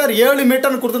 சென்டிமீட்டர் 7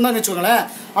 மீட்டர்னு கொடுத்துருந்தாங்க வச்சுக்கோங்களேன்.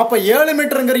 அப்போ 7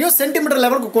 மீட்டருங்கையும் சென்டிமீட்டர்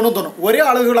லெவலுக்கு கொண்டு வந்துடணும், ஒரே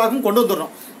அலகுகளாகவும் கொண்டு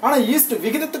வந்துடணும். ஆனால் ஈஸ்ட்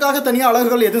விகிதத்துக்காக தனியாக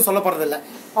அலகுகள் எதுவும் சொல்லப்படுறதில்லை.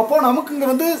 அப்போது நமக்கு இங்கே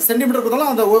வந்து சென்டிமீட்டர்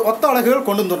கொடுத்தாலும் அந்த ஒத்த அலகுகள்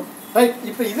கொண்டு வந்துடும். ரைட்.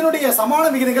 இப்போ இதனுடைய சமான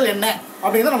விகிதங்கள் என்ன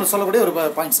அப்படிங்கிறத நம்ம சொல்லக்கூடிய ஒரு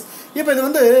பாயிண்ட்ஸ். இப்போ இது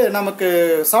வந்து நமக்கு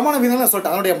சமான விகிதங்கள்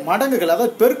சொல்லிட்டு அதனுடைய மடங்குகள்,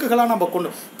 அதாவது பெருக்குகளாக நம்ம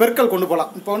பெருக்கல் கொண்டு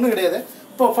போகலாம். இப்போ ஒன்றும் கிடையாது.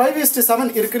 இப்போ 5:7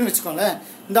 இருக்குன்னு வச்சுக்கோங்களேன்.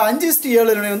 இந்த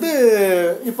 5:7 வந்து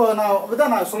இப்போ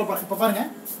நான் சொல்ல போகிறேன். இப்போ பாருங்க,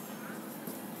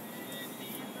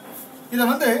 இதை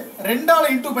வந்து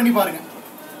 2ஆல் இன்டூ பண்ணி பாருங்க.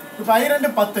 இப்போ 5 2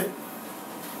 10,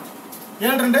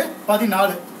 7 2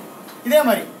 14, இதே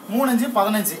மாதிரி 3 5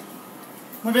 15,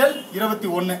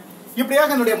 21.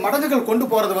 இப்படியாக என்னுடைய மடங்குகள் கொண்டு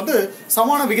போகிறது வந்து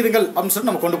சமான விகிதங்கள் அப்படின்னு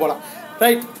சொல்லிட்டு நம்ம கொண்டு போகலாம்.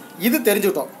 ரைட். இது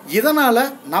தெரிஞ்சுக்கிட்டோம். இதனால்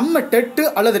நம்ம டெட்டு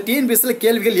அல்லது டிஎன்பிஎஸ்சியில்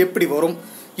கேள்விகள் எப்படி வரும்.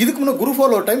 இதுக்கு முன்னே குரூப்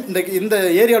 4 ஒரு டைம் இந்த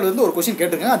ஏரியாவில் வந்து ஒரு கொஸ்டின்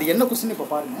கேட்டுருங்க. அது என்ன கொஸ்டின் இப்போ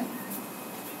பாருங்கள்.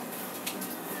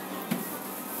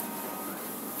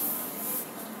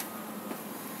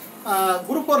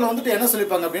 குரூப் 4ல் வந்துட்டு என்ன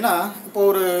சொல்லியிருப்பாங்க அப்படின்னா, இப்போ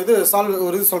ஒரு இது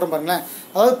சொல்கிறேன் பாருங்களேன்.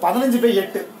 அதாவது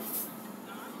 15/8,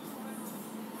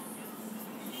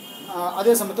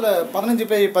 அதே சமயத்தில்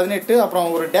 15/18, அப்புறம்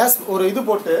ஒரு டேஷ் ஒரு இது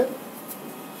போட்டு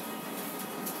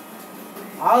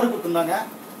 6 கொடுத்துருந்தாங்க,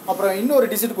 அப்புறம் இன்னொரு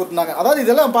டிஜிட் கொடுத்துருந்தாங்க. அதாவது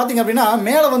இதெல்லாம் பார்த்தீங்க அப்படின்னா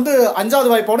மேலே வந்து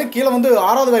 5வது வாய்ப்பாடும் கீழே வந்து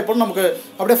 6வது வாய்ப்பாடும் நமக்கு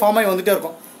அப்படியே ஃபார்ம் ஆகி வந்துகிட்டே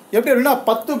இருக்கும். எப்படி அப்படின்னா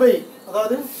 10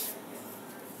 அதாவது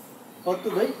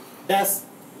 10 டேஷ்,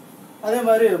 அதே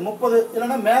மாதிரி 30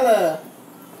 இல்லைன்னா மேலே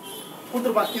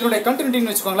கொடுத்துருப்பாங்க. இதனுடைய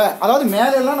கண்டினியூட்டின்னு வச்சுக்கோங்களேன். அதாவது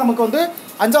மேலெல்லாம் நமக்கு வந்து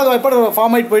 5வது வாய்ப்பாடு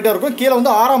ஃபார்ம் ஆகிட்டு போயிட்டே இருக்கும், கீழே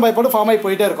வந்து 6ஆம் வாய்ப்பாடு ஃபார்ம் ஆகி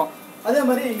போயிட்டே இருக்கும். அதே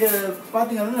மாதிரி இங்கே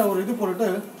பார்த்தீங்க அப்படின்னா ஒரு இது போட்டுட்டு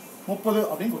 30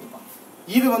 அப்படின்னு கொடுத்துருப்பாங்க.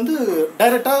 இது வந்து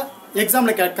டைரெக்டாக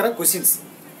எக்ஸாமில் கேட்குற கொஸ்டின்ஸ்.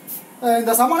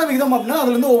 இந்த சமான விகிதம் அப்படின்னா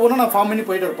அதுலேருந்து ஒவ்வொன்றும் நான் ஃபார்ம் பண்ணி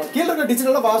போயிட்டு இருப்பேன். கீழே இருக்க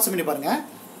டிஜிட்டலாக வாட்ச் பண்ணி பாருங்கள்.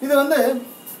 இது வந்து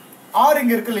 6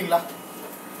 இங்கே இருக்குது இல்லைங்களா,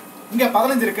 இங்கே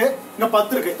 15 இருக்குது, இங்கே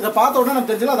 10 இருக்குது. இதை பார்த்த உடனே நம்ம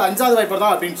தெரிஞ்சாலும் அது 5வது வாய்ப்பாடு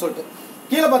தான் அப்படின்னு சொல்லிட்டு.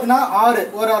 கீழே பார்த்தீங்கன்னா 6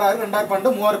 1 6 6 2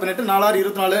 12 3 18 4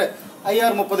 24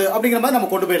 5 30 அப்படிங்கிற மாதிரி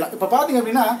நம்ம கொண்டு போயிடலாம். இப்போ பார்த்தீங்க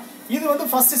அப்படின்னா இது வந்து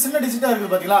ஃபர்ஸ்ட் சின்ன டிஜிட்டாக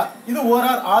இருக்குது பார்த்தீங்களா. இது 1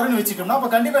 6 6ன்னு வச்சுட்டோம்னா அப்போ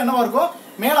கண்டிப்பாக என்னவா இருக்கும்,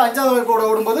 மேலே 5வது வாய்ப்போட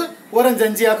ஓடும்போது 1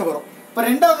 5 5 வரும். இப்போ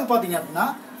 2வது பார்த்தீங்க அப்படின்னா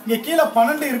இங்கே கீழே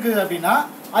 12 இருக்குது அப்படின்னா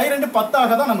I 2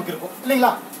 10 தான் நமக்கு இருக்கும்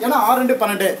இல்லைங்களா. ஏன்னா 6 2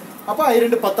 12, அப்போ I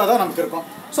 2 10 தான் நமக்கு இருக்கும்.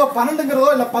 ஸோ 12ங்கிறதோ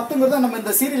இல்லை 10ங்கிறதோ நம்ம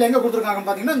இந்த சீரியல் எங்கே கொடுத்துருக்காங்க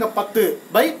பார்த்தீங்கன்னா இங்கே 10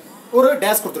 பை ஒரு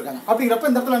டேஷ் கொடுத்துருக்காங்க. அப்படிங்கிறப்ப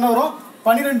இந்த இடத்துல என்ன வரும்,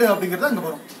 12 அப்படிங்கிறது அங்கே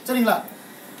வரும். சரிங்களா.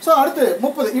 ஸோ அடுத்து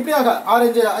 30, இப்படியாக 6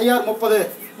 5 5 6 30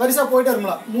 வரிசா போயிட்டே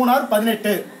இருக்குங்களா. 3 6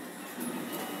 18,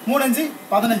 3 5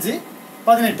 15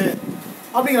 18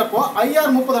 அப்படிங்கிறப்போ 5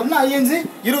 6 30 அப்படின்னா 5 5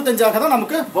 25 தான்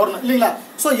நமக்கு வரணும் இல்லைங்களா.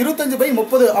 ஸோ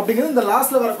 25/30 அப்படிங்கிறது இந்த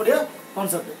லாஸ்ட்டில் வரக்கூடிய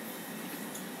கான்செப்ட்.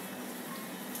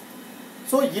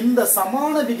 ஸோ இந்த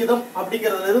சமான விகிதம்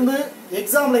அப்படிங்கிறதுலேருந்து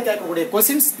எக்ஸாமில் கேட்கக்கூடிய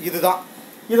கொஸ்டின்ஸ் இதுதான்.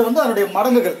 இது வந்து அதனுடைய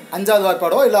மடங்குகள் 5வது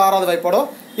வாய்ப்பாடோ இல்லை 6வது வாய்ப்பாடோ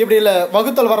இப்படி இல்லை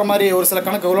வகுத்தல் வர மாதிரி ஒரு சில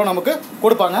கணக்குகளோ நமக்கு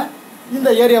கொடுப்பாங்க. இந்த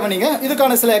ஏரியாவை நீங்கள்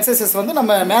இதுக்கான சில எக்ஸசைஸ் வந்து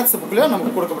நம்ம மேத்ஸ் புக்கில்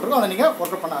நமக்கு கொடுக்கப்பட்டிருக்கோம். அதை நீங்கள்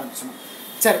ஒர்க் பண்ண ஆரம்பிச்சணும்.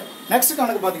 சரி, நெக்ஸ்ட்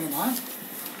கணக்கு பார்த்தீங்கன்னா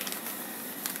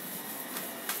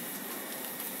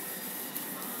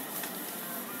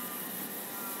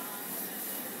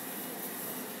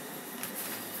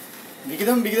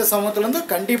விகித சமூகத்திலேருந்து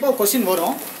கண்டிப்பாக கொஸ்டின்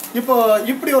வரும். இப்போ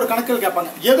இப்படி ஒரு கணக்கில்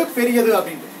கேட்பாங்க, எது பெரியது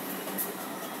அப்படின்ட்டு.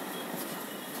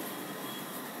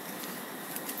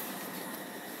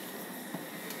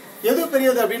 எது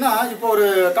பெரியது அப்படின்னா இப்போ ஒரு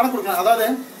கணக்கு கொடுக்கலாம். அதாவது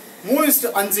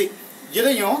 3:5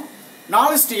 இதையும்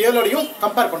 4:7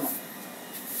 கம்பேர் பண்ணணும்.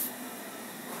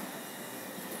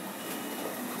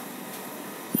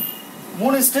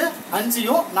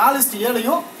 3:5யும்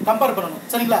 4:7 கம்பேர் பண்ணணும்.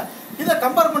 சரிங்களா. இதை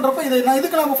கம்பேர் பண்ணுறப்ப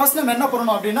இதுக்கு நம்ம ஃபர்ஸ்ட் நம்ம என்ன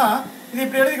பண்ணணும் அப்படின்னா இது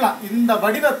இப்படி எழுதிக்கலாம். இந்த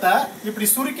வடிவத்தை இப்படி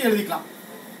சுருக்கி எழுதிக்கலாம்.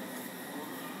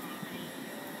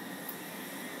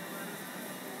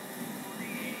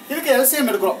 இதுக்கு எல்சிஎம்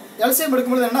எடுக்கிறோம். எல்சிஎம்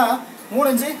எடுக்கும்போது என்ன 3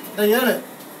 5 இந்த 7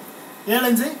 7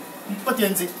 5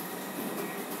 35.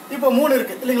 இப்போ 3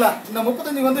 இருக்கு இல்லைங்களா? இந்த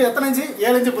 35 வந்து எத்தனை அஞ்சு?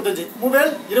 7 5 35. 3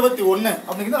 21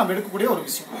 அப்படிங்கிறது நம்ம எடுக்கக்கூடிய ஒரு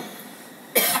விஷயம்.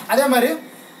 அதே மாதிரி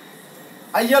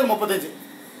IL 35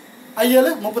 IL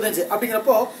 35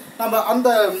 அப்படிங்கிறப்போ நம்ம அந்த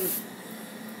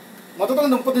மொத்தத்தில்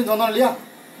இந்த 35 வந்தோம் இல்லையா?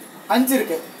 5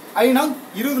 இருக்கு. 5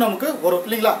 20 நமக்கு வரும்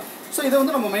இல்லைங்களா? ஸோ இதை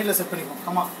வந்து நம்ம மைண்டில் செட் பண்ணிக்கோம்.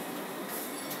 ஆமாம்,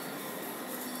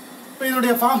 இப்போ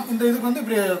இதனுடைய ஃபார்ம் இந்த இதுக்கு வந்து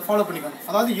இப்படி ஃபாலோ பண்ணிக்கோங்க.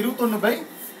 அதாவது 21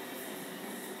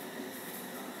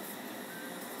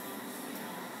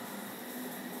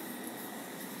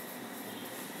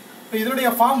 இப்போ இதனுடைய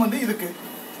ஃபார்ம் வந்து இதுக்கு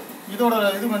இதோட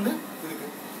இது வந்து இதுக்கு.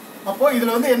 அப்போ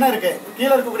இதில் வந்து என்ன இருக்கு?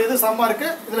 கீழே இருக்கக்கூடியது சமமாக இருக்கு.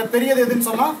 இதில் பெரியது எதுன்னு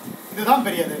சொன்னால் இதுதான்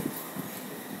பெரியது.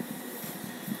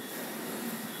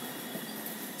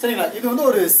 சரிங்களா? இது வந்து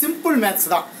ஒரு சிம்பிள்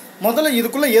மேத்ஸ் தான். முதல்ல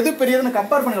இதுக்குள்ள எது பெரியதுன்னு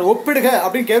கம்பேர் பண்ணி ஒப்பிடுக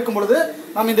அப்படின்னு கேட்கும் பொழுது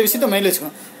நம்ம இந்த விஷயத்த மைண்டில்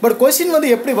வச்சுக்கணும். பட் கொஸ்டின்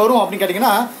வந்து எப்படி வரும் அப்படின்னு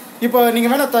கேட்டிங்கன்னா, இப்போ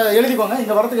நீங்கள் வேணால் எழுதிக்கோங்க.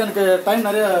 இங்கே வரதுக்கு எனக்கு டைம்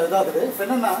நிறைய இதாகுது. இப்போ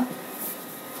என்னென்னா,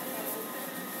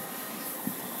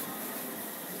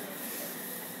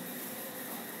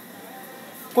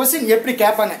 கொஸ்டின் எப்படி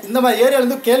கேட்பாங்க, இந்த மாதிரி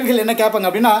ஏரியாவிலேருந்து கேள்விகள் என்ன கேட்பாங்க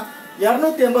அப்படின்னா,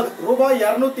 280 ரூபாய்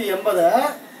 280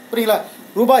 புரியுங்களா?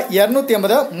 ரூபாய்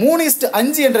 280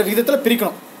 3:5 என்ற விகிதத்தில்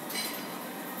பிரிக்கணும்.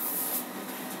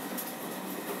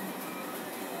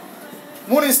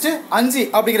 3:5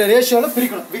 அப்படிங்கிற ரேஷியோவில்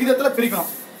பிரிக்கணும், விகிதத்தில் பிரிக்கணும்.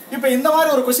 இப்போ இந்த மாதிரி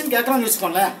ஒரு கொஸ்டின் கேட்கலாம்னு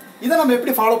வச்சுக்கோங்களேன். இதை நம்ம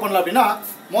எப்படி ஃபாலோ பண்ணலாம் அப்படின்னா,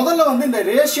 முதல்ல வந்து இந்த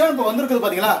ரேஷியோ இப்போ வந்துருக்குது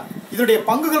பார்த்தீங்களா, இதோடைய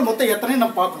பங்குகள் மொத்தம் எத்தனைன்னு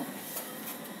நம்ம பார்க்கணும்.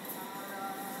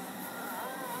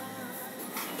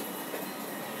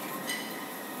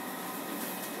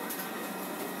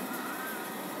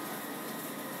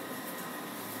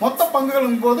 மொத்த பங்குகள்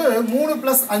போது 3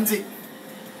 + 5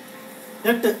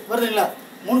 8 வருதுங்களா?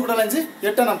 3 × 5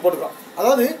 8 நம்ம போட்டுக்கிறோம்.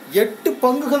 அதாவது 8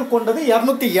 பங்குகள் கொண்டது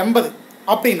 280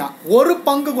 அப்படின்னா ஒரு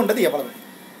பங்கு கொண்டது எவ்வளவு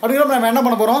அப்படிங்கிறப்ப நம்ம என்ன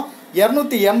பண்ண போகிறோம்?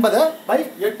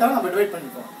 280/8 நம்ம டிவைட்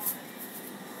பண்ணிப்போம்.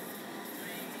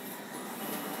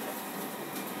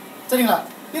 சரிங்களா?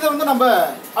 இதை வந்து நம்ம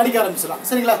அடிக்க ஆரம்பிச்சிடலாம்.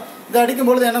 சரிங்களா? இதை அடிக்கும்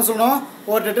பொழுது என்ன சொல்லணும்?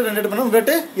 ஒரு 8 2 8 பண்ணுவோம்.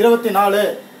 8 24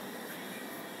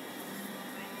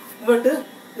 8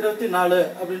 24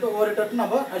 அப்படின்ட்டு ஒரு 8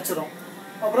 நம்ம அடிச்சிடும்.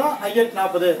 அப்புறம் 8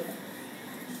 40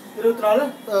 24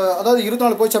 அதாவது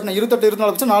 24 போச்சு அப்படின்னா 28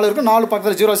 24 போச்சு 4 இருக்குது. 4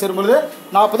 பக்கத்தில் 0 சேரும்பொழுது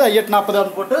 40 8 40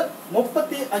 அப்படின்னு போட்டு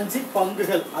 35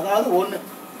 பங்குகள். அதாவது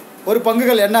ஒரு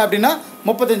பங்குகள் என்ன அப்படின்னா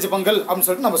 35 பங்குகள் அப்படின்னு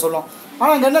சொல்லிட்டு நம்ம சொல்லுவோம்.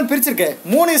 ஆனால் இங்கே என்னென்னு பிரிச்சிருக்கேன்?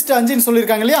 3:5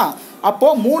 சொல்லியிருக்காங்க இல்லையா?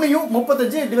 அப்போது 3யும்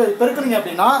 35 பெருக்குனீங்க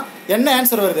அப்படின்னா என்ன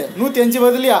ஆன்சர் வருது? 105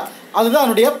 வருது இல்லையா? அதுதான்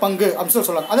அதனுடைய பங்கு அப்படின்னு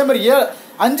சொல்லுவாங்க. அதே மாதிரி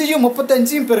 5யும்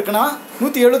 35 பெருக்குனா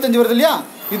 175 வருது இல்லையா?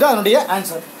 இதுதான் அதனுடைய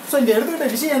ஆன்சர். ஸோ இங்கே எடுத்துக்கிட்ட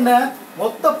விஷயம் என்ன?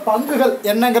 மொத்த பங்குகள்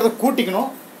என்னங்கிறத கூட்டிக்கணும்,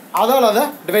 அதால் அதை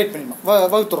டிவைட் பண்ணிடணும்,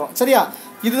 வகுத்துறோம். சரியா?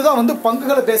 இதுதான் வந்து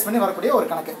பங்குகளை பேஸ் பண்ணி வரக்கூடிய ஒரு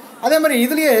கணக்கு. அதே மாதிரி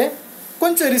இதுலேயே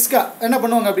கொஞ்சம் ரிஸ்க்காக என்ன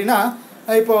பண்ணுவாங்க அப்படின்னா,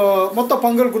 இப்போது மொத்த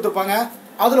பங்குகள் கொடுத்துருப்பாங்க,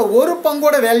 அதில் ஒரு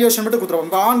பங்கோட வேல்யூஷன் மட்டும்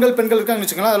கொடுத்துருவாங்க. இப்போ ஆண்கள் பெண்கள் இருக்காங்கன்னு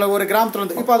வச்சுக்கலாம். அதில் ஒரு கிராமத்தில்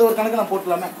வந்து இப்போ அது ஒரு கணக்கு நான்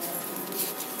போட்டுக்கலாமே.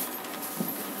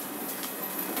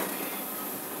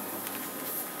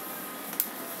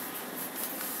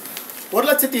 ஒரு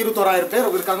 1,21,000 பேர்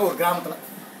இருக்காங்க ஒரு கிராமத்தில்.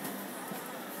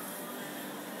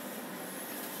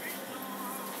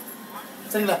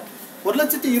 சரிங்களா?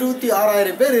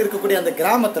 1,26,000 பேர் இருக்கக்கூடிய அந்த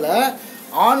கிராமத்தில்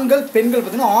ஆண்கள் பெண்கள்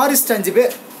பார்த்தீங்கன்னா 6:5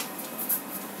 பேர்.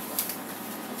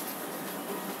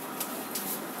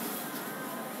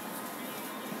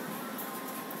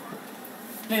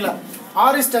 சரிங்களா?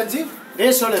 6:5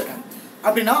 ரேஷியோவில் இருக்காங்க.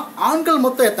 அப்படின்னா ஆண்கள்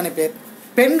மொத்தம் எத்தனை பேர்,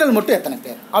 பெண்கள் மட்டும் எத்தனை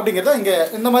பேர் அப்படிங்கிறத இங்கே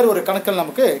இந்த மாதிரி ஒரு கணக்கில்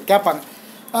நமக்கு கேட்பாங்க.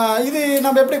 இது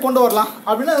நம்ம எப்படி கொண்டு வரலாம்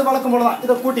அப்படின்னா, இது வழக்கம் போல தான்.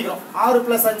 இதை கூட்டிக்கிறோம். 6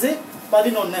 + 5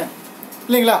 11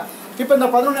 இல்லைங்களா? இப்போ இந்த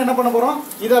 11 என்ன பண்ண போகிறோம்?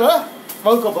 இதில்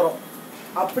வகுக்க போகிறோம்.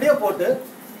 அப்படியே போட்டு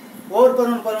 1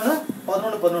 11 11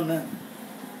 11 11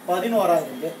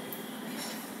 11,000 பேர்.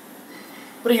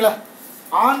 புரியுங்களா?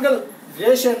 ஆண்கள்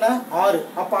ரேஷியோ என்ன? 6.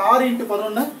 அப்போ 6 ×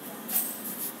 11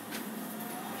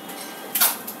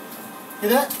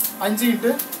 இதை 5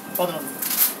 × 11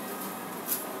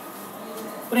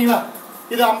 புரியுங்களா?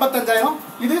 இது 55,000,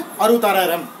 இது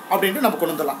 66,000 அப்படின்ட்டு நம்ம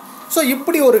கொண்டு வந்துடலாம். ஸோ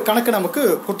இப்படி ஒரு கணக்கு நமக்கு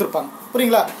கொடுத்துருப்பாங்க.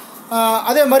 புரியுங்களா?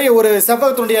 அதே மாதிரி ஒரு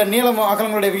செவ்வகத்தினுடைய நீளம்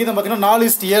அகலங்களுடைய விகிதம் பார்த்தீங்கன்னா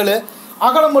 4:7,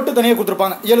 அகலம் மட்டும் தனியாக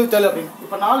கொடுத்துருப்பாங்க 77 அப்படின்னு.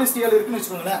 இப்போ 4:7 இருக்குன்னு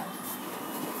வச்சுக்கோங்களேன்.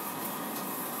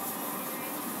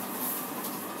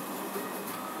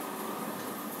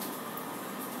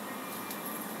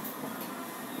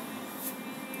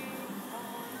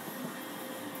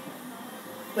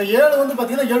 இப்போ 7 வந்து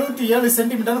பார்த்தீங்கன்னா 77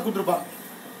 சென்டிமீட்டர்னு கொடுத்துருப்பாங்க.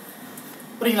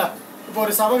 புரியுங்களா? இப்போ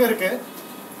ஒரு சவகம் இருக்குது,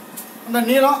 இந்த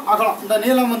நீளம் அகலம், இந்த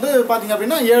நீளம் வந்து பார்த்தீங்க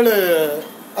அப்படின்னா 7,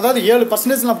 அதாவது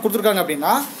 7% நம்ம கொடுத்துருக்காங்க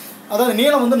அப்படின்னா அதாவது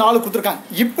நீளம் வந்து 4 கொடுத்துருக்காங்க.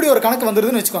 இப்படி ஒரு கணக்கு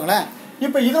வந்துடுதுன்னு வச்சுக்கோங்களேன்.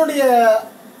 இப்போ இதனுடைய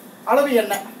அளவு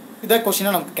என்ன, இதை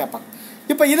கொஸ்டினாக நமக்கு கேட்பாங்க.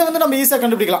 இப்போ இதை வந்து நம்ம ஈஸியாக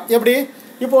கண்டுபிடிக்கலாம். எப்படி?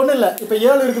 இப்போ ஒன்றும் இல்லை, இப்போ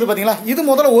 7 இருக்குது பார்த்தீங்களா, இது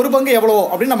முதல்ல ஒரு பங்கு எவ்வளோ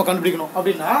அப்படின்னு நம்ம கண்டுபிடிக்கணும்.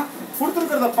 அப்படின்னா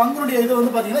கொடுத்துருக்கிற பங்குடைய இது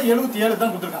வந்து பார்த்தீங்கன்னா 77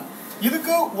 தான் கொடுத்துருக்காங்க.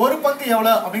 இதுக்கு ஒரு பங்கு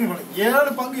எவ்வளோ அப்படிங்கிறது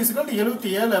 7 பங்கு இசுக்கல்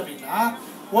 77 அப்படின்னா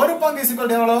ஒரு பங்கு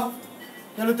இசுக்கல் எவ்வளோ?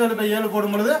 77/7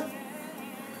 போடும்பொழுது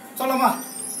சொல்லலாமா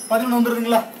 11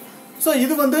 வந்துடுதுங்களா? ஸோ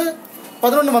இது வந்து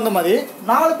 11 வந்த மாதிரி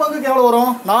 4 பங்குக்கு எவ்வளோ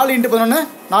வரும்? 4 × 11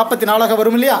 44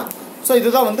 வரும் இல்லையா? ஸோ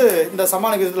இதுதான் வந்து இந்த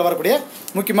சமான விகிதத்தில் வரக்கூடிய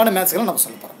முக்கியமான மேட்ச்களை நம்ம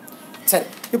சொல்ல போகிறோம். சரி,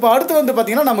 இப்போ அடுத்து வந்து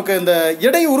பார்த்தீங்கன்னா நமக்கு இந்த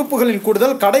இடை உறுப்புகளின்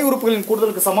கூடுதல் கடை உறுப்புகளின்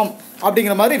கூடுதலுக்கு சமம்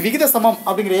அப்படிங்கிற மாதிரி விகித சமம்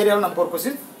அப்படிங்கிற ஏரியாவில் நமக்கு ஒரு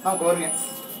கொஸ்டின் நமக்கு வருங்க.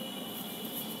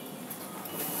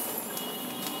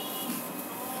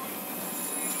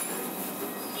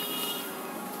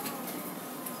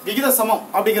 விகித சமம்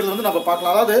அப்படிங்கிறது வந்து நம்ம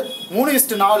பார்க்கலாம். அதாவது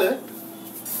 3:4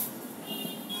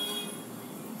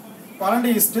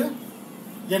 12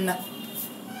 என்ன,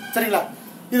 சரிங்களா?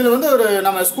 இதில் வந்து ஒரு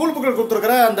நம்ம ஸ்கூல் புக்கில்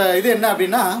கொடுத்துருக்கிற அந்த இது என்ன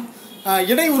அப்படின்னா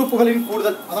இடை உறுப்புகளின்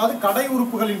கூடுதல், அதாவது கடை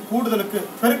உறுப்புகளின் கூடுதலுக்கு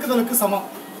பெருக்குதலுக்கு சமம்.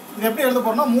 இது எப்படி எழுத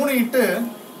போறோம்னா 3 ×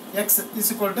 x =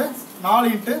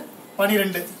 4 ×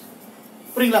 12.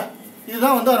 புரியுங்களா?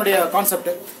 இதுதான் வந்து அதனுடைய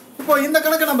கான்செப்ட். இப்போ இந்த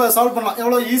கணக்கை நம்ம சால்வ் பண்ணலாம்,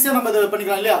 எவ்வளோ ஈஸியாக நம்ம இதை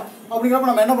பண்ணிக்கலாம் இல்லையா?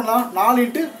 அப்படிங்கிறப்ப நம்ம என்ன பண்ணலாம், 4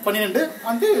 × 12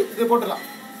 வந்து இதை போட்டுடலாம்.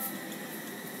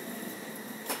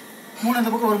 3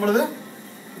 இந்த பக்கம் வரும்பொழுது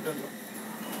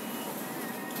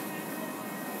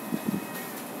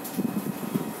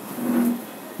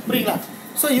புரியுங்களா?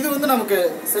 ஸோ இது வந்து நமக்கு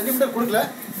சென்டிமீட்டர் கொடுக்கல,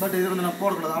 பட் இது வந்து நம்ம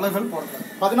போடக்கூடாது, அளவுகள் போடக்கூடாது.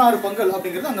 16 பங்குகள்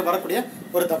அப்படிங்கிறது அங்கே வரக்கூடிய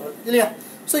ஒரு தகவல் இல்லையா?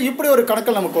 ஸோ இப்படி ஒரு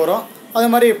கணக்கில் நமக்கு வரும். அதே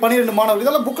மாதிரி 12 மாணவர்கள்,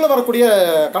 இதெல்லாம் புக்கில் வரக்கூடிய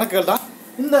கணக்குகள் தான்.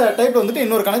 இந்த டைப்பில் வந்துட்டு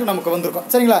இன்னொரு கணக்கு நமக்கு வந்திருக்கும்,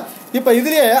 சரிங்களா? இப்போ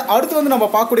இதுலேயே அடுத்து வந்து நம்ம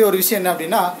பார்க்கக்கூடிய ஒரு விஷயம் என்ன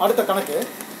அப்படின்னா, அடுத்த கணக்கு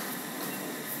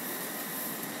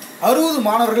 60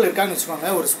 மாணவர்கள் இருக்காங்கன்னு வச்சுக்கோங்க.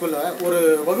 ஒரு ஸ்கூலில் ஒரு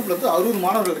வகுப்பில் வந்து 60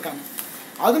 மாணவர்கள் இருக்காங்க.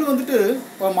 அதில் வந்துட்டு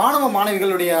மாணவ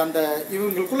மாணவிகளுடைய அந்த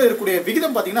இவங்களுக்குள்ளே இருக்கக்கூடிய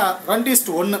விகிதம் பார்த்திங்கன்னா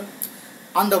 2:1.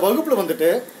 அந்த வகுப்பில் வந்துட்டு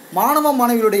மாணவ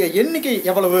மாணவிகளுடைய எண்ணிக்கை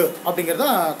எவ்வளவு அப்படிங்கிறது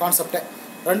தான் கான்செப்டே.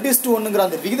 2:1ங்கிற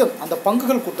அந்த விகிதம், அந்த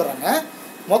பங்குகள் கொடுத்துட்றாங்க.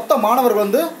 மொத்த மாணவர்கள்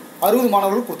வந்து 60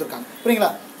 மாணவர்கள் கொடுத்துருக்காங்க,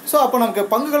 புரியுங்களா? ஸோ அப்போ நமக்கு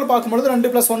பங்குகள் பார்க்கும்பொழுது 2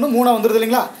 + 1 3 வந்துடுது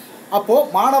இல்லைங்களா? அப்போது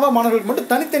மாணவ மாணவர்களுக்கு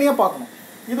மட்டும் தனித்தனியாக பார்க்கணும்.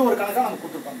 இது ஒரு கணக்காக நமக்கு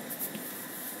கொடுத்துருப்பாங்க.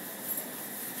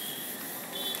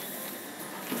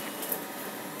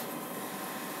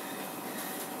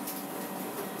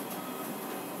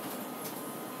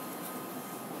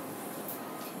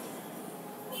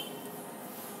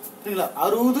 சரிங்களா?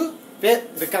 60 பேர்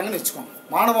இருக்காங்கன்னு வச்சுக்கோங்க.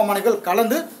 மாணவ மாணவிகள்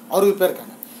கலந்து 60 பேர்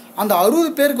இருக்காங்க. அந்த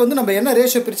 60 பேருக்கு வந்து நம்ம என்ன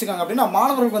ரேஷியோ பிரிச்சுக்காங்க அப்படின்னா,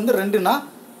 மாணவர்களுக்கு வந்து 2னா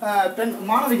பெண்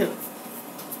மாணவிகள்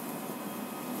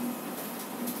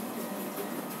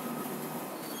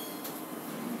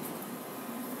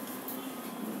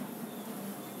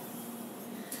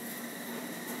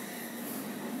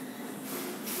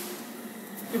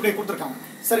இப்படி கொடுத்துருக்காங்க,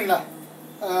 சரிங்களா?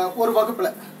 ஒரு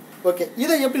வகுப்பில். ஓகே,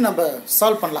 இதை எப்படி நம்ம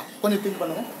சால்வ் பண்ணலாம் கொஞ்சம் திங்க்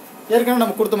பண்ணுங்கள். ஏற்கனவே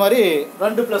நம்ம கொடுத்த மாதிரி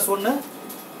 2 + 1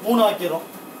 3 ஆக்கிடும்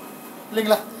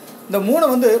இல்லைங்களா? இந்த 3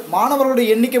 வந்து மாணவர்களுடைய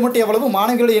எண்ணிக்கை மட்டும் எவ்வளவு,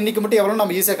 மாணவிகளுடைய எண்ணிக்கை மட்டும் எவ்வளவு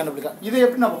நம்ம ஈஸியாக கண்டுபிடிக்கலாம். இதை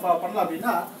எப்படி நம்ம பண்ணலாம்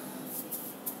அப்படின்னா,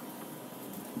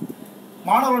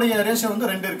 மாணவர்களுடைய ரேஷியோ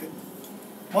வந்து 2 இருக்குது,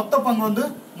 மொத்த பங்கு வந்து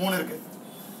 3 இருக்குது,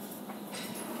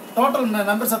 டோட்டல்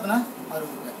மெம்பர்ஸ் எத்தனை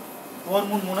 60. 1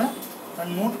 3 3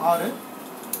 2 3 6.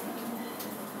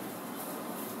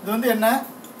 இது வந்து என்ன,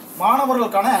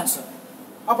 மாணவர்களுக்கான ஆன்சர்.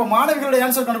 அப்போ மாணவிகளுடைய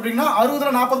ஆன்சர் கண்டுபிடிங்கன்னா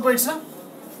 60ல் 40 போயிடுச்சு,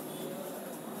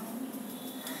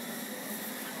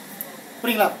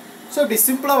 புரியுங்களா? ஸோ இப்படி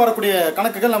சிம்பிளாக வரக்கூடிய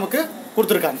கணக்குகள் நமக்கு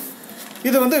கொடுத்துருக்காங்க.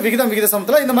 இது வந்து விகித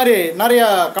சமத்தில் இந்த மாதிரி நிறையா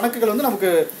கணக்குகள் வந்து நமக்கு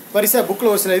வரிசையாக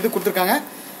புக்கில் ஒரு சில இது கொடுத்துருக்காங்க.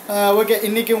 ஓகே,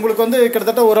 இன்றைக்கி உங்களுக்கு வந்து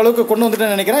கிட்டத்தட்ட ஓரளவுக்கு கொண்டு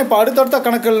வந்துட்டேன்னு நினைக்கிறேன். இப்போ அடுத்தடுத்த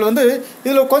கணக்குகள் வந்து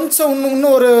இதில் கொஞ்சம்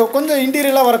இன்னும் ஒரு கொஞ்சம்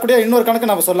இன்டீரியலாக வரக்கூடிய இன்னொரு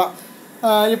கணக்கு நம்ம சொல்லலாம்.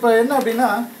 இப்போ என்ன அப்படின்னா,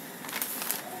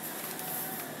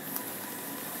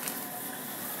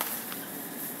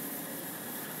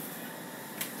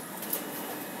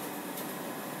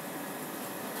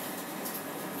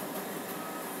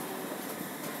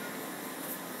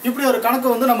 இப்படி ஒரு கணக்கு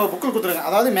வந்து நம்ம புக்கில் கொடுத்துருங்க.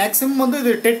 அதாவது மேக்ஸிமம் வந்து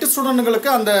இது டெட் ஸ்டூடெண்ட்டுகளுக்கு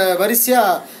அந்த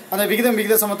வரிசையாக அந்த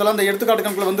விகித சமத்தில் அந்த எடுத்துக்காட்டு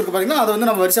கணக்கில் வந்துருக்கு பார்த்தீங்கன்னா, அதை வந்து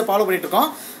நம்ம வரிசையாக ஃபாலோ பண்ணிட்டு இருக்கோம்.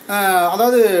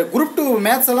 அதாவது குரூப் 2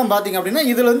 மேத்ஸ் எல்லாம் பார்த்தீங்க அப்படின்னா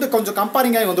இதுலேருந்து கொஞ்சம்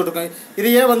கம்பேரிங்காகி வந்துட்டுருக்கோம்.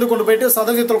 இதையே வந்து கொண்டு போயிட்டு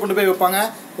சதவீதத்தில் கொண்டு போய் வைப்பாங்க.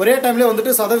 ஒரே டைம்லேயே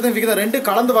வந்துட்டு சதவீதம் விகிதம் 2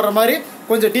 கலந்து வர மாதிரி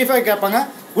கொஞ்சம் டீஃபாக கேட்பாங்க.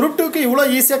 குரூப் 2க்கு இவ்வளோ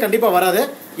ஈஸியாக கண்டிப்பாக வராது.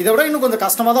 இதை விட இன்னும் கொஞ்சம்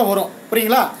கஷ்டமாக தான் வரும்,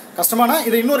 புரியுங்களா? கஷ்டமானா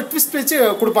இதை இன்னொரு ட்விஸ்ட் வச்சு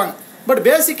கொடுப்பாங்க. பட்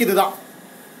பேசிக் இது தான்.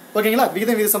 ஓகேங்களா.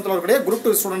 விகிதம் விகித சமத்தில் வரக்கூடிய குரூப்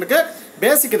 2 ஸ்டூடெண்ட்டுக்கு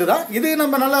பேசிக் இதுதான். இது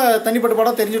நம்ம நல்ல தனிப்பட்ட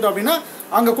பாடம் தெரிஞ்சுட்டோம் அப்படின்னா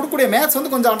அங்கே கொடுக்கக்கூடிய மேத்ஸ்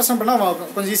வந்து கொஞ்சம் அண்டர்ஸ்டாண்ட்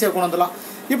பண்ணால் கொஞ்சம் ஈஸியாக கொண்டு வந்துடலாம்.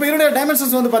 இப்போ இதனுடைய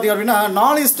டைமென்ஷன்ஸ் வந்து பார்த்தீங்க அப்படின்னா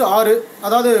 4:6,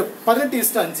 அதாவது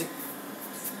 18:5.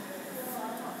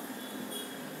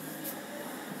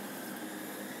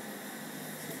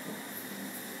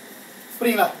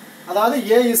 புரியுங்களா. அதாவது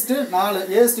A:4,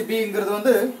 A:B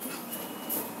வந்து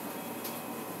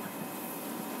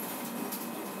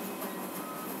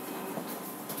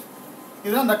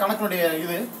இதுதான் இந்த கணக்குடைய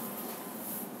இது.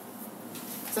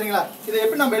 சரிங்களா. இதை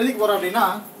எப்படி நம்ம எழுதிக்க போறோம் அப்படின்னா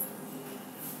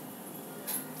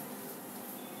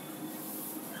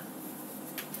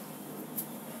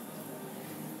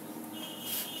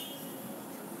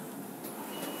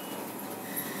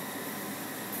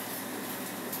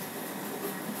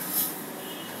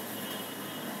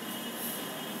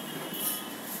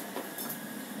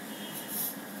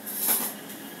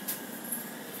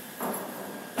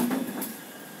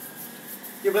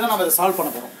இப்படி தான் நம்ம இதை சால்வ் பண்ண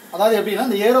போகிறோம். அதாவது எப்படின்னா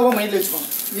இந்த ஏரோவை மைண்டில் வச்சுக்கணும்.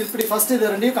 இப்படி ஃபர்ஸ்ட்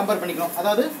இது ரெண்டையும் கம்பேர் பண்ணிக்கணும்.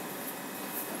 அதாவது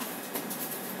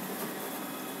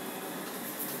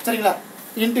சரிங்களா,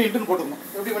 இன்ட்டுன்னு போட்டுக்கணும்.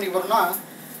 எப்படி பண்ணிக்க போகிறோம்னா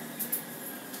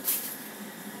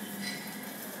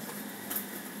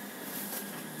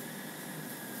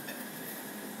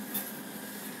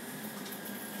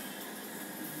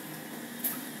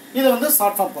இதை வந்து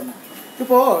ஷார்ட் ஃபார்ம் பண்ணணும்.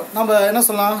 இப்போது நம்ம என்ன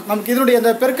சொல்லலாம், நமக்கு இதனுடைய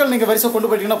இந்த பெருக்கல் நீங்கள் வரிசை கொண்டு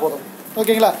போயிட்டீங்கன்னா போதும்.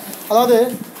 ஓகேங்களா. அதாவது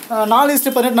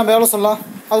 4:18 நம்ம எவ்வளோ சொல்லலாம்,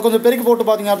 அது கொஞ்சம் பெருக்கி போட்டு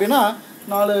பார்த்தீங்க அப்படின்னா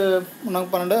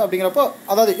 4×12 அப்படிங்கிறப்போ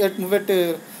அதாவது 8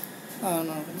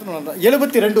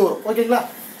 72 வரும். ஓகேங்களா.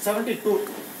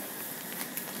 72.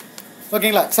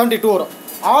 ஓகேங்களா. 72 வரும்.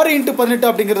 6×18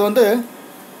 அப்படிங்கிறது வந்து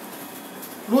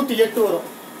 108 வரும்.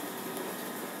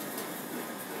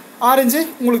 6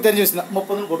 உங்களுக்கு தெரிஞ்ச விஷயம் தான்,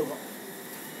 30ன்னு போட்டுக்கோம்.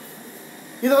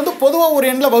 இது வந்து பொதுவாக ஒரு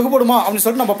எண்ணில் வகுப்படுமா அப்படின்னு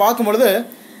சொல்லிட்டு நம்ம பார்க்கும்பொழுது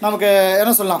நமக்கு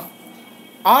என்ன சொல்லலாம்,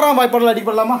 6ஆம் வாய்ப்பாடில்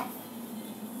அடிப்படலாமா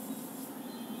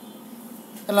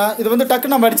இல்லை, இது வந்து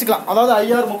டக்குன்னு நம்ம அடிச்சுக்கலாம். அதாவது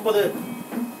 5×6 30,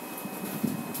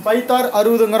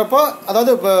 5×6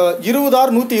 அதாவது இப்போ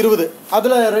 20×120,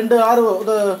 அதில் 2×6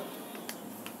 இது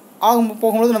ஆகும்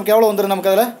போகும்போது நமக்கு எவ்வளோ வந்துடும்,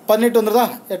 நமக்கு அதில் 18 வந்துடுதா,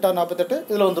 8×48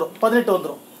 இதில் வந்துடும் 18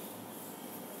 வந்துடும்.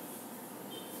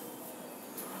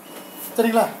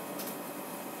 சரிங்களா.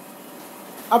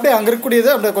 அப்படியே அங்கே இருக்கக்கூடியது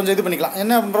அப்படியே கொஞ்சம் இது பண்ணிக்கலாம்.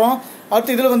 என்ன பண்ணுறோம்,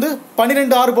 அடுத்து இதில் வந்து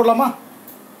 12×6 போடலாமா,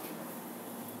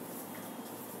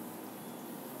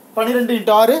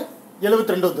 12×6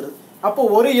 72 வந்துடுது. அப்போ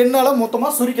ஒரு எண்ணால்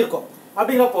மொத்தமாக சுருக்கியிருக்கோம்.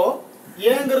 அப்படிங்கிறப்போ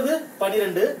ஏங்கிறது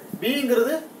 12,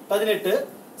 பிங்கிறது 18,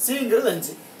 சிங்கிறது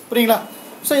 5. புரியுங்களா.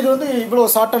 ஸோ இது வந்து இவ்வளோ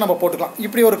ஷார்ட்டாக நம்ம போட்டுக்கலாம்.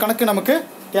 இப்படி ஒரு கணக்கு நமக்கு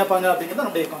கேட்பாங்க அப்படிங்கிறது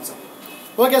நம்முடைய கான்செப்ட்.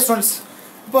 ஓகே ஸ்டூடெண்ட்ஸ்,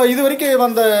 இப்போ இது வரைக்கும்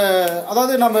வந்த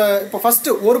அதாவது நம்ம இப்போ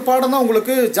ஃபஸ்ட்டு ஒரு பாடம் தான்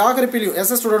உங்களுக்கு ஜாகிரபிலையும்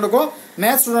எஸ்எஸ் ஸ்டூடெண்ட்டுக்கும்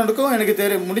மேத்ஸ் ஸ்டூடெண்ட்டுக்கும் எனக்கு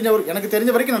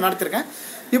தெரிஞ்ச வரைக்கும் நான் நடத்திருக்கேன்.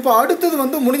 இப்போ அடுத்தது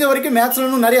வந்து முடிஞ்ச வரைக்கும் மேத்ஸில்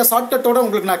இன்னும் நிறைய ஷார்ட்கட்டோட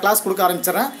உங்களுக்கு நான் கிளாஸ் கொடுக்க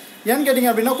ஆரம்பிச்சிடறேன். ஏன்னு கேட்டிங்க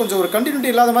அப்படின்னா கொஞ்சம் ஒரு கண்டினியூட்டி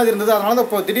இல்லாத மாதிரி இருந்தது. அதனால தான்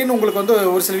இப்போ திடீர்னு உங்களுக்கு வந்து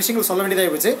ஒரு சில விஷயங்கள் சொல்ல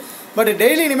வேண்டியதாக போச்சு. பட்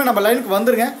டெய்லி இனிமேல் நம்ம லைனுக்கு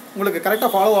வந்துருங்க, உங்களுக்கு கரெக்டாக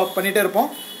ஃபாலோ அப் பண்ணிகிட்டே இருப்போம்.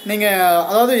 நீங்கள்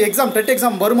அதாவது எக்ஸாம் டெட்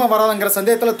எக்ஸாம் வருமா வராதுங்கிற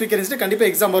சந்தேகத்தில் தூக்கி எறிஞ்சிட்டு கண்டிப்பாக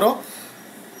எக்ஸாம் வரும்.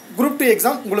 குரூப் 2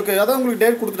 எக்ஸாம் உங்களுக்கு அதான் உங்களுக்கு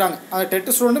டேட் கொடுத்துட்டாங்க. அந்த டெட்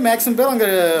ஸ்டூடெண்ட் மேக்ஸிமம் பேர் அங்கே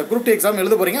குரூப் 2 எக்ஸாம்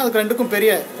எழுத போகிறீங்க. அதுக்கு ரெண்டுக்கும்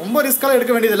பெரிய ரொம்ப ரிஸ்க்காக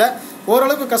எடுக்க வேண்டியதில்லை,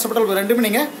 ஓரளவுக்கு கஷ்டப்பட்டால் ரெண்டுமே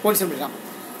நீங்கள் போலீஸ் பண்ணிக்கலாம்.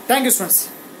 Thank you students.